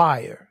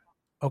fire.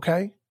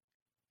 Okay.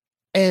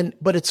 And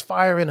but it's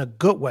fire in a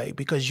good way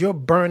because you're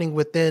burning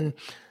within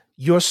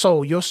your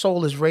soul. Your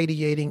soul is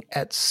radiating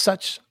at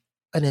such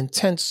an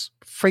intense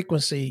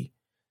frequency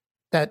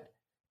that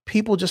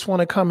people just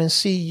want to come and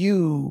see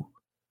you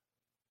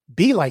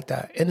be like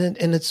that. And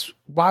it's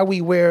why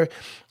we wear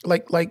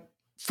like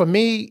for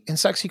me in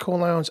Sexy Cool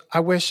Lounge, I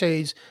wear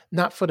shades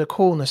not for the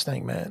coolness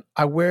thing, man.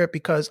 I wear it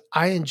because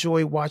I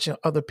enjoy watching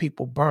other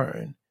people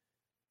burn.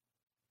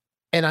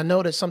 And I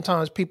know that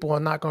sometimes people are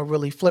not going to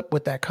really flip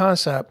with that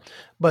concept,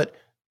 but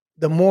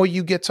the more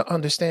you get to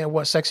understand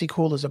what Sexy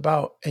Cool is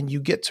about and you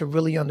get to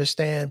really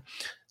understand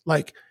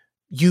like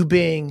you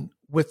being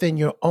within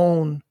your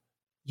own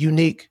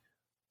unique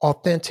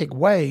authentic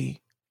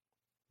way,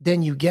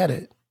 then you get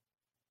it.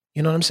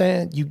 You know what I'm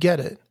saying? You get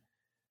it.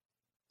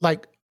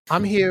 Like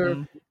I'm here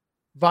Hmm.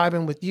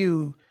 vibing with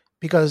you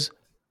because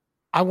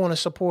I want to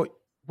support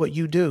what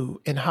you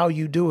do and how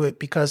you do it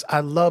because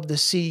I love to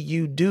see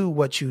you do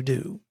what you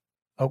do.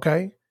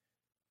 Okay?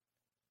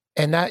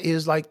 And that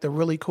is like the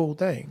really cool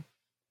thing.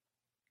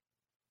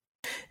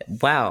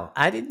 Wow,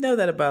 I didn't know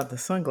that about the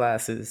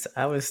sunglasses.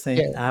 I was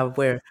thinking Yeah. I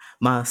wear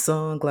my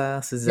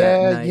sunglasses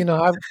at Yeah, night.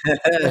 I've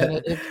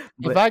man,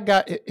 if But I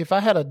got if I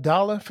had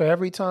 $1 for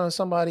every time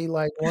somebody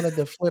like wanted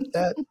to flip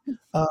that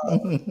uh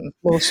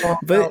little song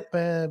but out,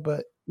 man,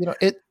 but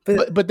it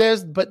but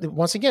but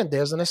once again,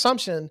 there's an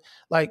assumption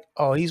like,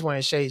 oh, he's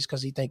wearing shades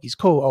because he think he's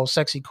cool. Oh,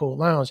 Sexy Cool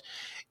Lounge.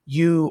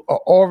 You are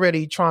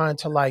already trying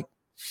to like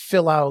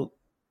fill out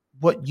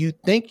what you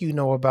think you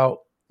know about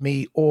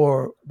me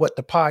or what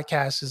the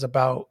podcast is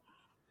about,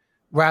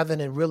 rather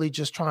than really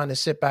just trying to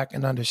sit back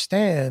and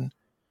understand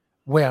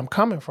where I'm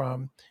coming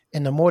from.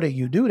 And the more that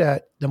you do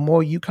that, the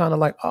more you kind of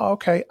like, oh,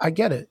 okay, I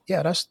get it.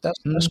 Yeah, that's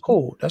Mhm.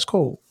 cool. That's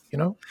cool. You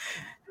know?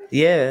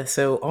 Yeah,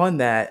 so on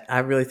that, I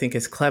really think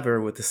it's clever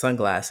with the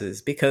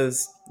sunglasses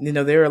because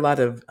there are a lot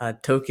of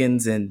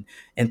tokens and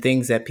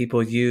things that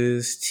people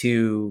use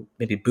to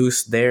maybe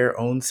boost their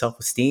own self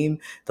esteem.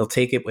 They'll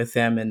take it with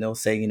them and they'll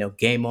say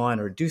game on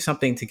or do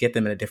something to get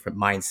them in a different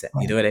mindset. You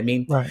Right. know what I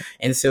mean? Right.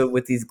 And so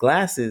with these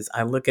glasses,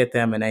 I look at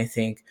them and I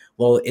think,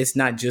 well, it's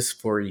not just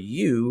for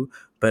you,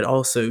 but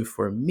also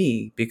for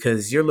me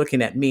because you're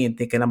looking at me and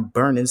thinking I'm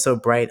burning so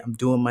bright, I'm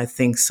doing my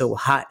thing so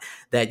hot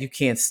that you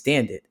can't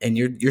stand it, and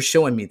you're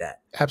showing me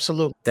that.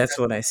 Absolutely. That's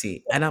what I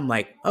see, and I'm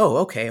like, oh,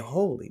 okay,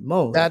 holy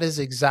That moly. is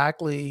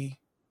exactly,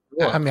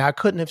 I Look. mean, I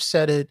couldn't have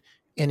said it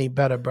any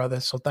better, brother.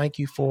 So thank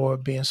you for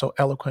being so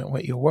eloquent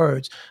with your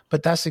words.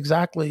 But that's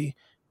exactly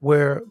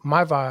where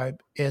my vibe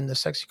in the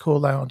Sexy Cool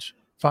Lounge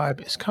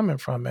vibe is coming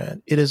from,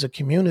 man. It is a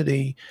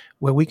community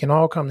where we can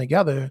all come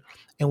together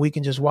and we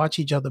can just watch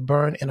each other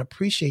burn and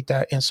appreciate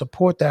that and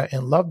support that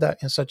and love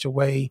that in such a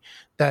way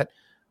that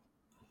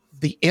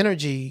the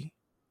energy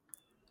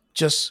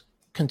just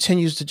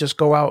continues to just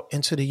go out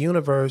into the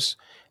universe.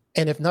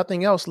 And if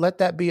nothing else, let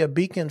that be a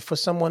beacon for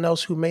someone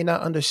else who may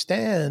not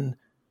understand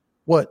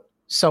what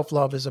self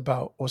love is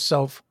about or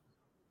self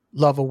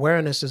love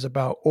awareness is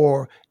about,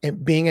 or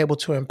being able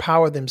to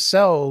empower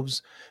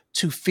themselves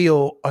to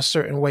feel a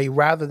certain way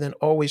rather than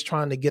always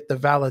trying to get the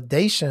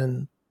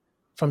validation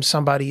from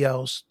somebody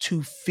else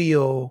to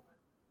feel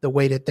the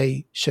way that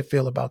they should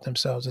feel about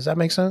themselves. Does that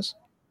make sense?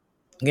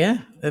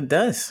 Yeah, it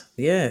does.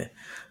 Yeah,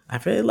 I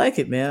really like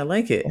it, man. I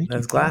like it. Thank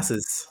you, Those bro.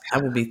 glasses, I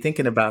will be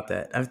thinking about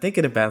that. I'm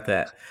thinking about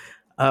that.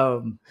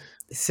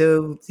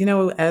 So,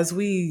 as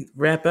we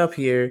wrap up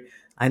here,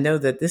 I know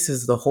that this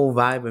is the whole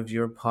vibe of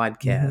your Mhm.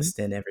 podcast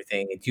and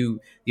everything. And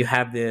you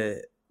have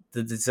the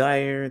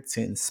desire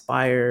to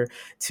inspire,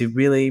 to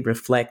really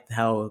reflect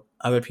how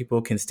other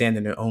people can stand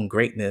in their own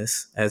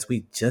greatness, as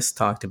we just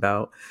talked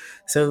about.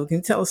 So, can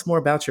you tell us more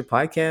about your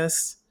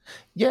podcast?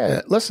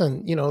 Yeah,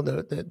 listen,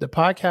 the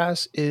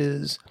podcast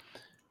is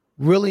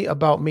really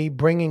about me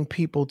bringing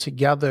people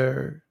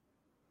together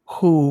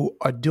who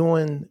are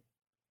doing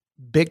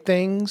big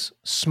things,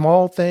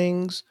 small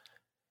things,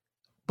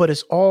 but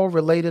it's all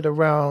related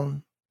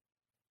around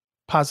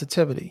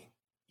positivity.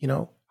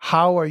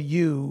 How are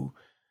you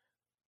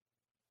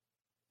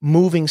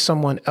moving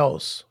someone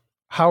else?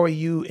 How are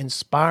you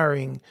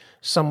inspiring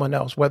someone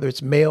else, whether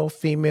it's male,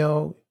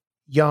 female,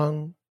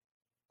 young,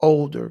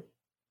 older?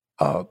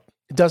 Uh,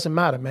 it doesn't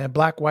matter, man.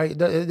 Black, white,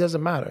 it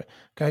doesn't matter.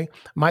 Okay.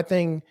 My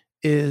thing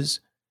is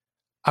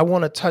I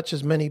want to touch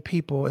as many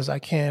people as I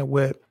can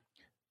with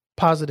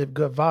positive,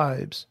 good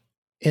vibes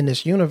in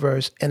this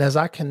universe. And as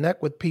I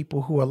connect with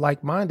people who are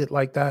like minded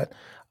like that,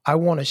 I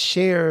want to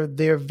share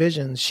their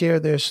visions, share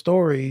their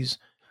stories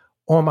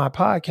on my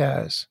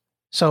podcast.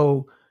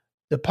 So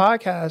the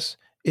podcast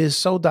is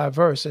so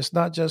diverse. It's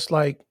not just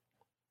like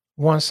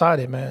one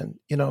sided, man.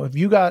 If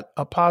you got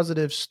a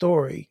positive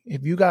story,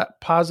 if you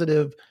got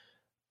positive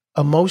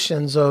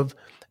emotions of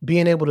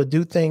being able to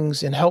do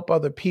things and help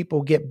other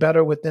people get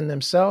better within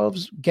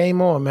themselves,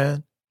 game on,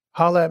 man.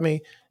 Holla at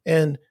me,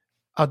 and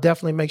I'll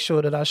definitely make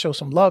sure that I show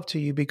some love to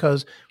you,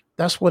 because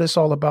that's what it's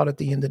all about at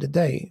the end of the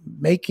day.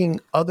 Making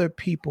other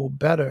people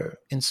better,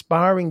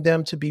 inspiring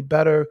them to be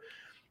better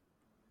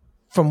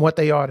from what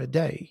they are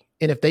today.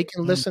 And if they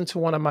can Mm. listen to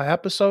one of my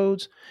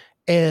episodes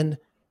and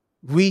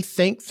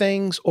rethink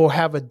things or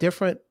have a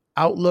different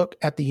outlook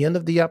at the end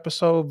of the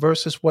episode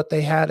versus what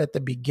they had at the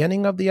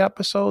beginning of the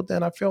episode,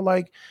 then I feel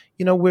like,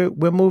 we're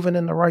moving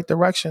in the right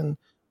direction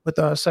with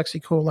the Sexy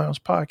Cool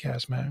Lounge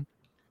podcast, man.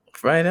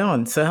 Right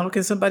on. So, how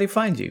can somebody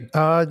find you?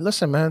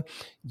 Listen, man,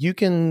 you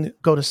can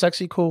go to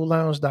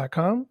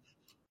sexycoollounge.com.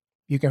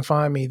 You can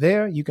find me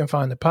there. You can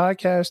find the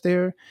podcast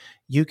there.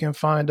 You can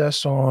find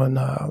us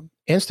on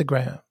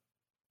Instagram,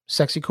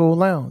 Sexy Cool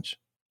Lounge.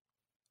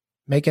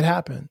 Make it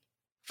happen.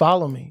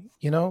 Follow me,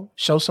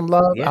 show some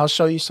love. Yeah, I'll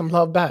show you some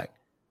love back.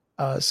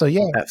 So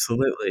yeah.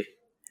 absolutely.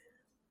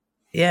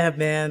 Yeah,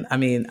 man. I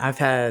mean, I've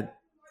had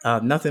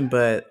nothing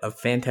but a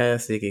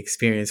fantastic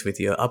experience with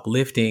you,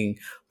 uplifting,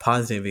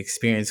 positive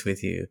experience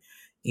with you.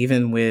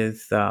 Even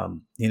with,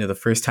 the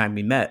first time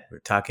we met, we're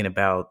talking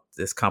about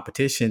this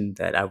competition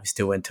that I was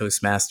still in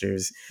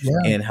Toastmasters, Yeah,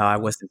 and how I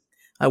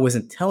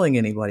wasn't telling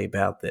anybody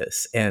about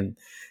this. And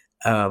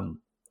um,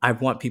 I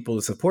want people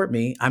to support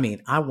me. I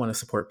mean, I want to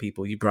support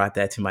people. You brought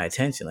that to my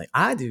attention. Like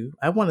I do.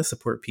 I want to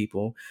support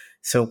people.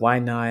 So why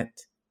not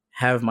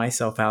have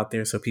myself out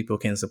there so people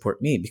can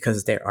support me?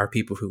 Because there are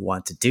people who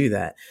want to do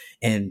that.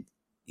 And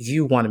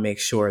you want to make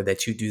sure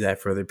that you do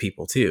that for other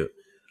people too.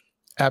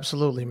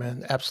 absolutely,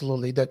 man.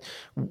 Absolutely. That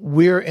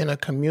we're in a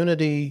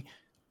community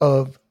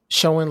of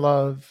showing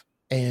love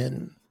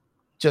and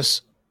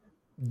just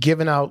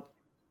giving out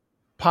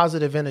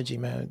positive energy,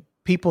 man.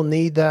 People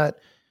need that.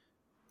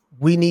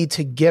 We need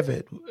to give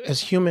it.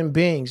 As human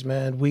beings,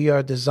 man, we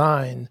are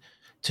designed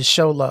to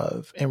show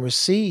love and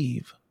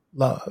receive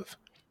love.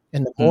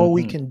 And the more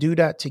we Hmm. can do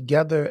that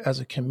together as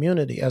a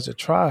community, as a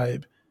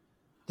tribe,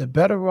 the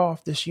better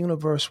off this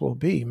universe will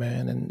be,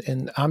 man.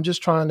 And I'm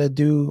just trying to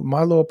do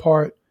my little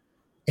part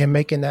in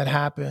making that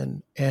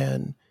happen.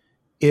 And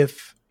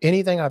if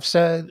anything I've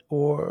said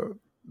or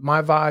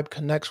my vibe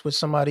connects with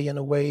somebody in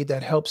a way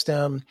that helps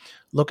them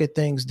look at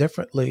things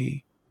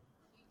differently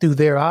through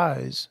their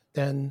eyes,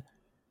 then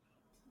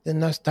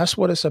that's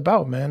what it's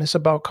about, man. It's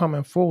about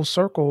coming full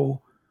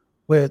circle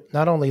with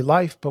not only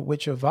life but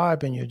with your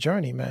vibe and your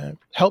journey, man.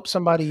 Help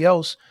somebody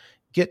else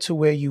get to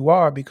where you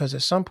are, because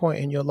at some point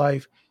in your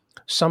life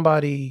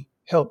somebody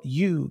helped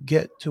you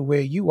get to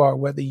where you are,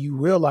 whether you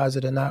realize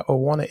it or not, or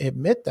want to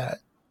admit that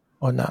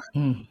or not.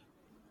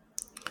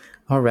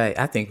 All right.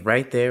 I think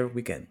right there,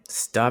 we can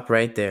stop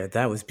right there.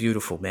 That was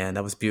beautiful, man.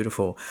 That was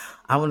beautiful.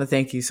 I want to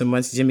thank you so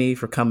much, Jimmy,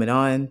 for coming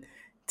on,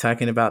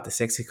 talking about the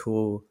Sexy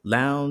Cool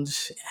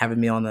Lounge, having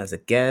me on as a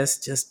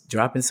guest, just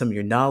dropping some of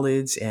your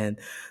knowledge. And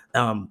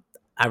um,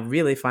 I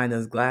really find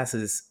those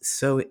glasses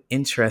so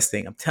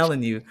interesting. I'm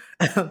telling you,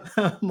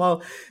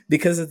 well,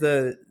 because of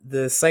the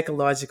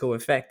psychological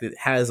effect it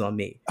has on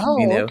me, Oh,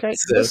 okay.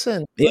 So,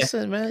 Listen,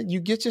 yeah. man.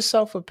 You get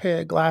yourself a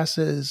pair of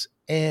glasses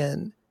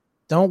and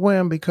don't wear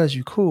them because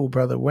you cool,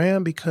 brother. Wear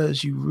them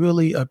because you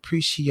really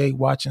appreciate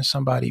watching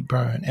somebody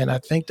burn. And I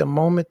think the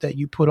moment that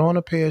you put on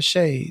a pair of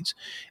shades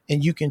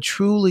and you can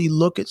truly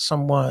look at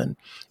someone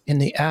in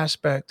the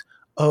aspect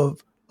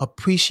of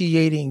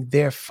appreciating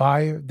their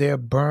fire, their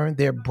burn,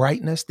 their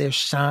brightness, their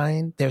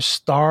shine, their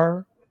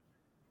star,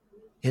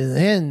 and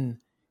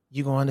then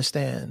you're going to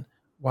understand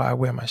why I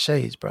wear my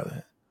shades,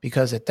 brother.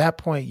 Because at that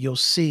point, you'll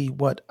see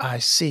what I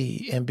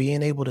see. And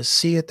being able to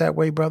see it that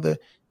way, brother,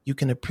 you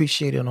can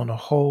appreciate it on a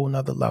whole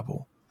nother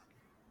level.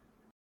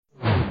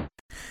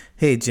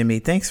 Hey, Jimmy,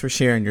 thanks for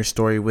sharing your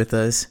story with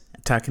us,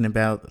 talking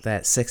about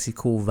that sexy,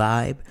 cool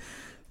vibe.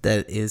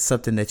 That is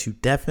something that you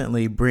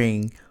definitely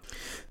bring.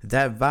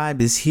 That vibe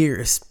is here,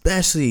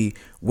 especially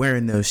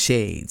wearing those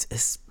shades.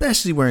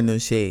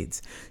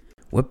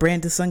 What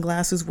brand of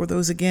sunglasses were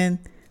those again?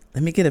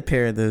 Let me get a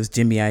pair of those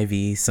Jimmy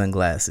IV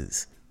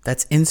sunglasses.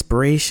 That's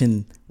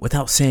inspiration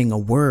without saying a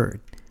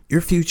word. Your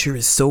future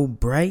is so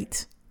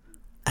bright,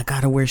 I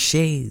gotta wear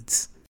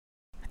shades.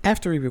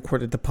 After we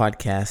recorded the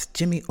podcast,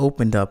 Jimmy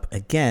opened up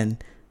again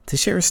to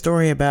share a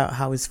story about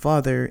how his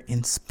father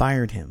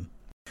inspired him.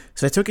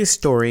 So I took his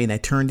story and I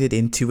turned it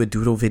into a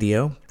doodle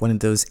video, one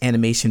of those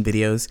animation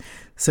videos.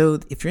 So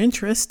if you're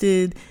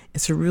interested,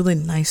 it's a really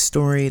nice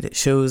story that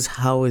shows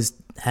how his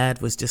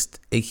dad was just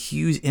a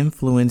huge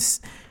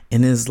influence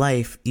in his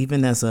life,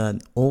 even as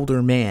an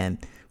older man.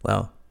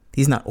 Well,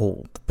 he's not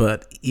old,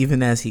 but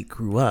even as he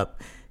grew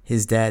up,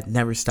 his dad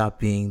never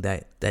stopped being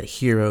that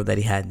hero that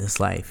he had in his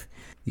life.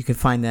 You can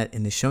find that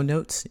in the show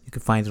notes. You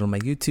can find it on my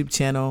YouTube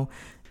channel,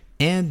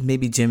 and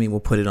maybe Jimmy will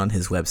put it on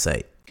his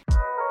website.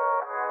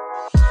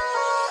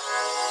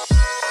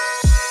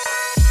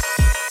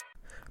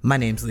 My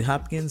name's Lee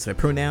Hopkins. My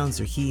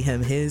pronouns are he,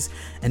 him, his,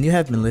 and you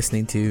have been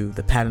listening to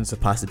the Patterns of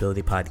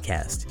Possibility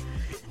podcast.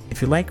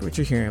 If you like what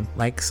you're hearing,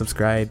 like,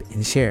 subscribe,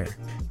 and share.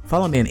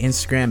 Follow me on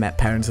Instagram at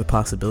Patterns of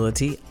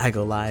Possibility. I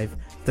go live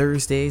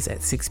Thursdays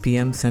at 6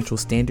 p.m. Central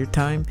Standard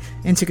Time,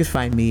 and you can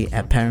find me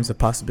at Patterns of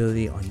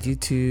Possibility on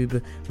YouTube,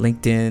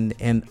 LinkedIn,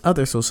 and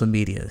other social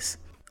medias.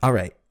 All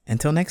right,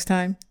 until next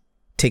time,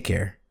 take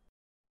care.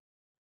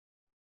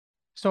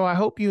 So I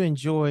hope you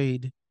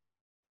enjoyed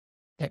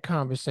that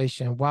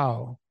conversation.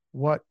 Wow,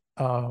 what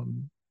a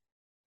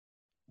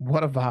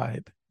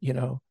vibe, you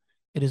know.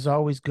 It is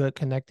always good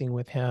connecting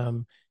with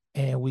him,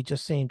 and we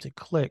just seem to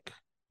click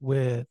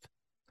with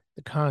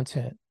the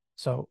content.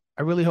 So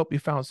I really hope you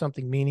found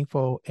something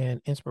meaningful and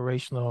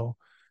inspirational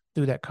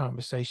through that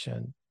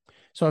conversation.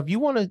 So if you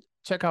want to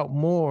check out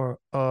more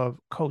of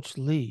Coach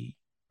Lee,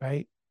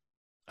 right,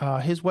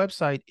 his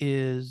website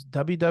is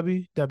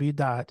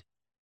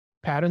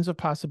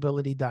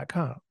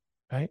www.patternsofpossibility.com,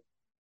 right?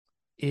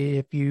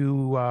 If you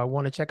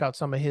want to check out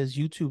some of his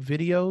YouTube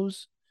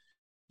videos,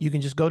 you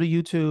can just go to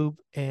YouTube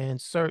and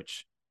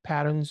search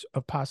Patterns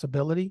of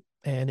Possibility,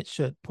 and it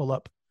should pull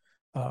up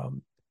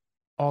all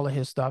of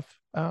his stuff.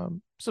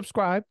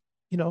 Subscribe,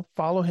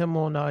 follow him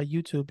on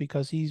YouTube,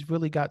 because he's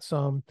really got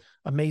some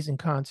amazing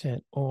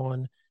content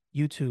on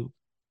YouTube.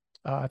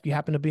 If you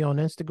happen to be on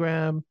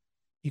Instagram,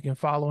 you can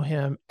follow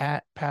him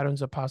at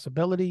Patterns of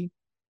Possibility,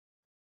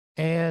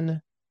 and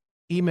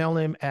email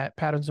him at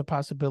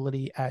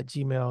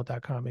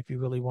patternsofpossibility@gmail.com if you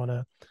really want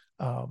to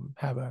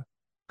have a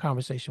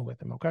conversation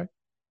with him. Okay.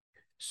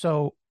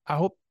 So I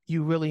hope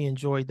you really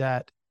enjoyed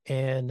that.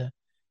 And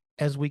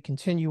as we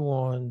continue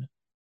on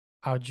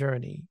our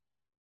journey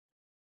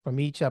from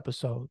each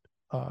episode,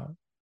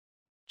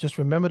 just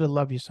remember to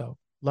love yourself.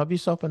 Love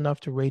yourself enough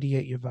to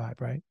radiate your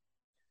vibe, right?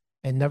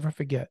 And never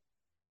forget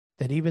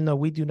that even though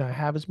we do not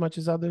have as much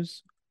as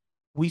others,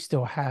 we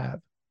still have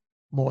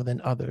more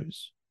than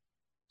others.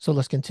 So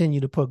let's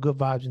continue to put good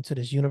vibes into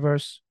this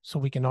universe so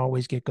we can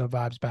always get good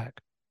vibes back.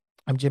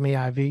 I'm Jimmy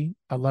IV.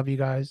 I love you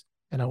guys,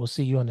 and I will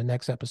see you on the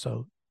next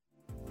episode.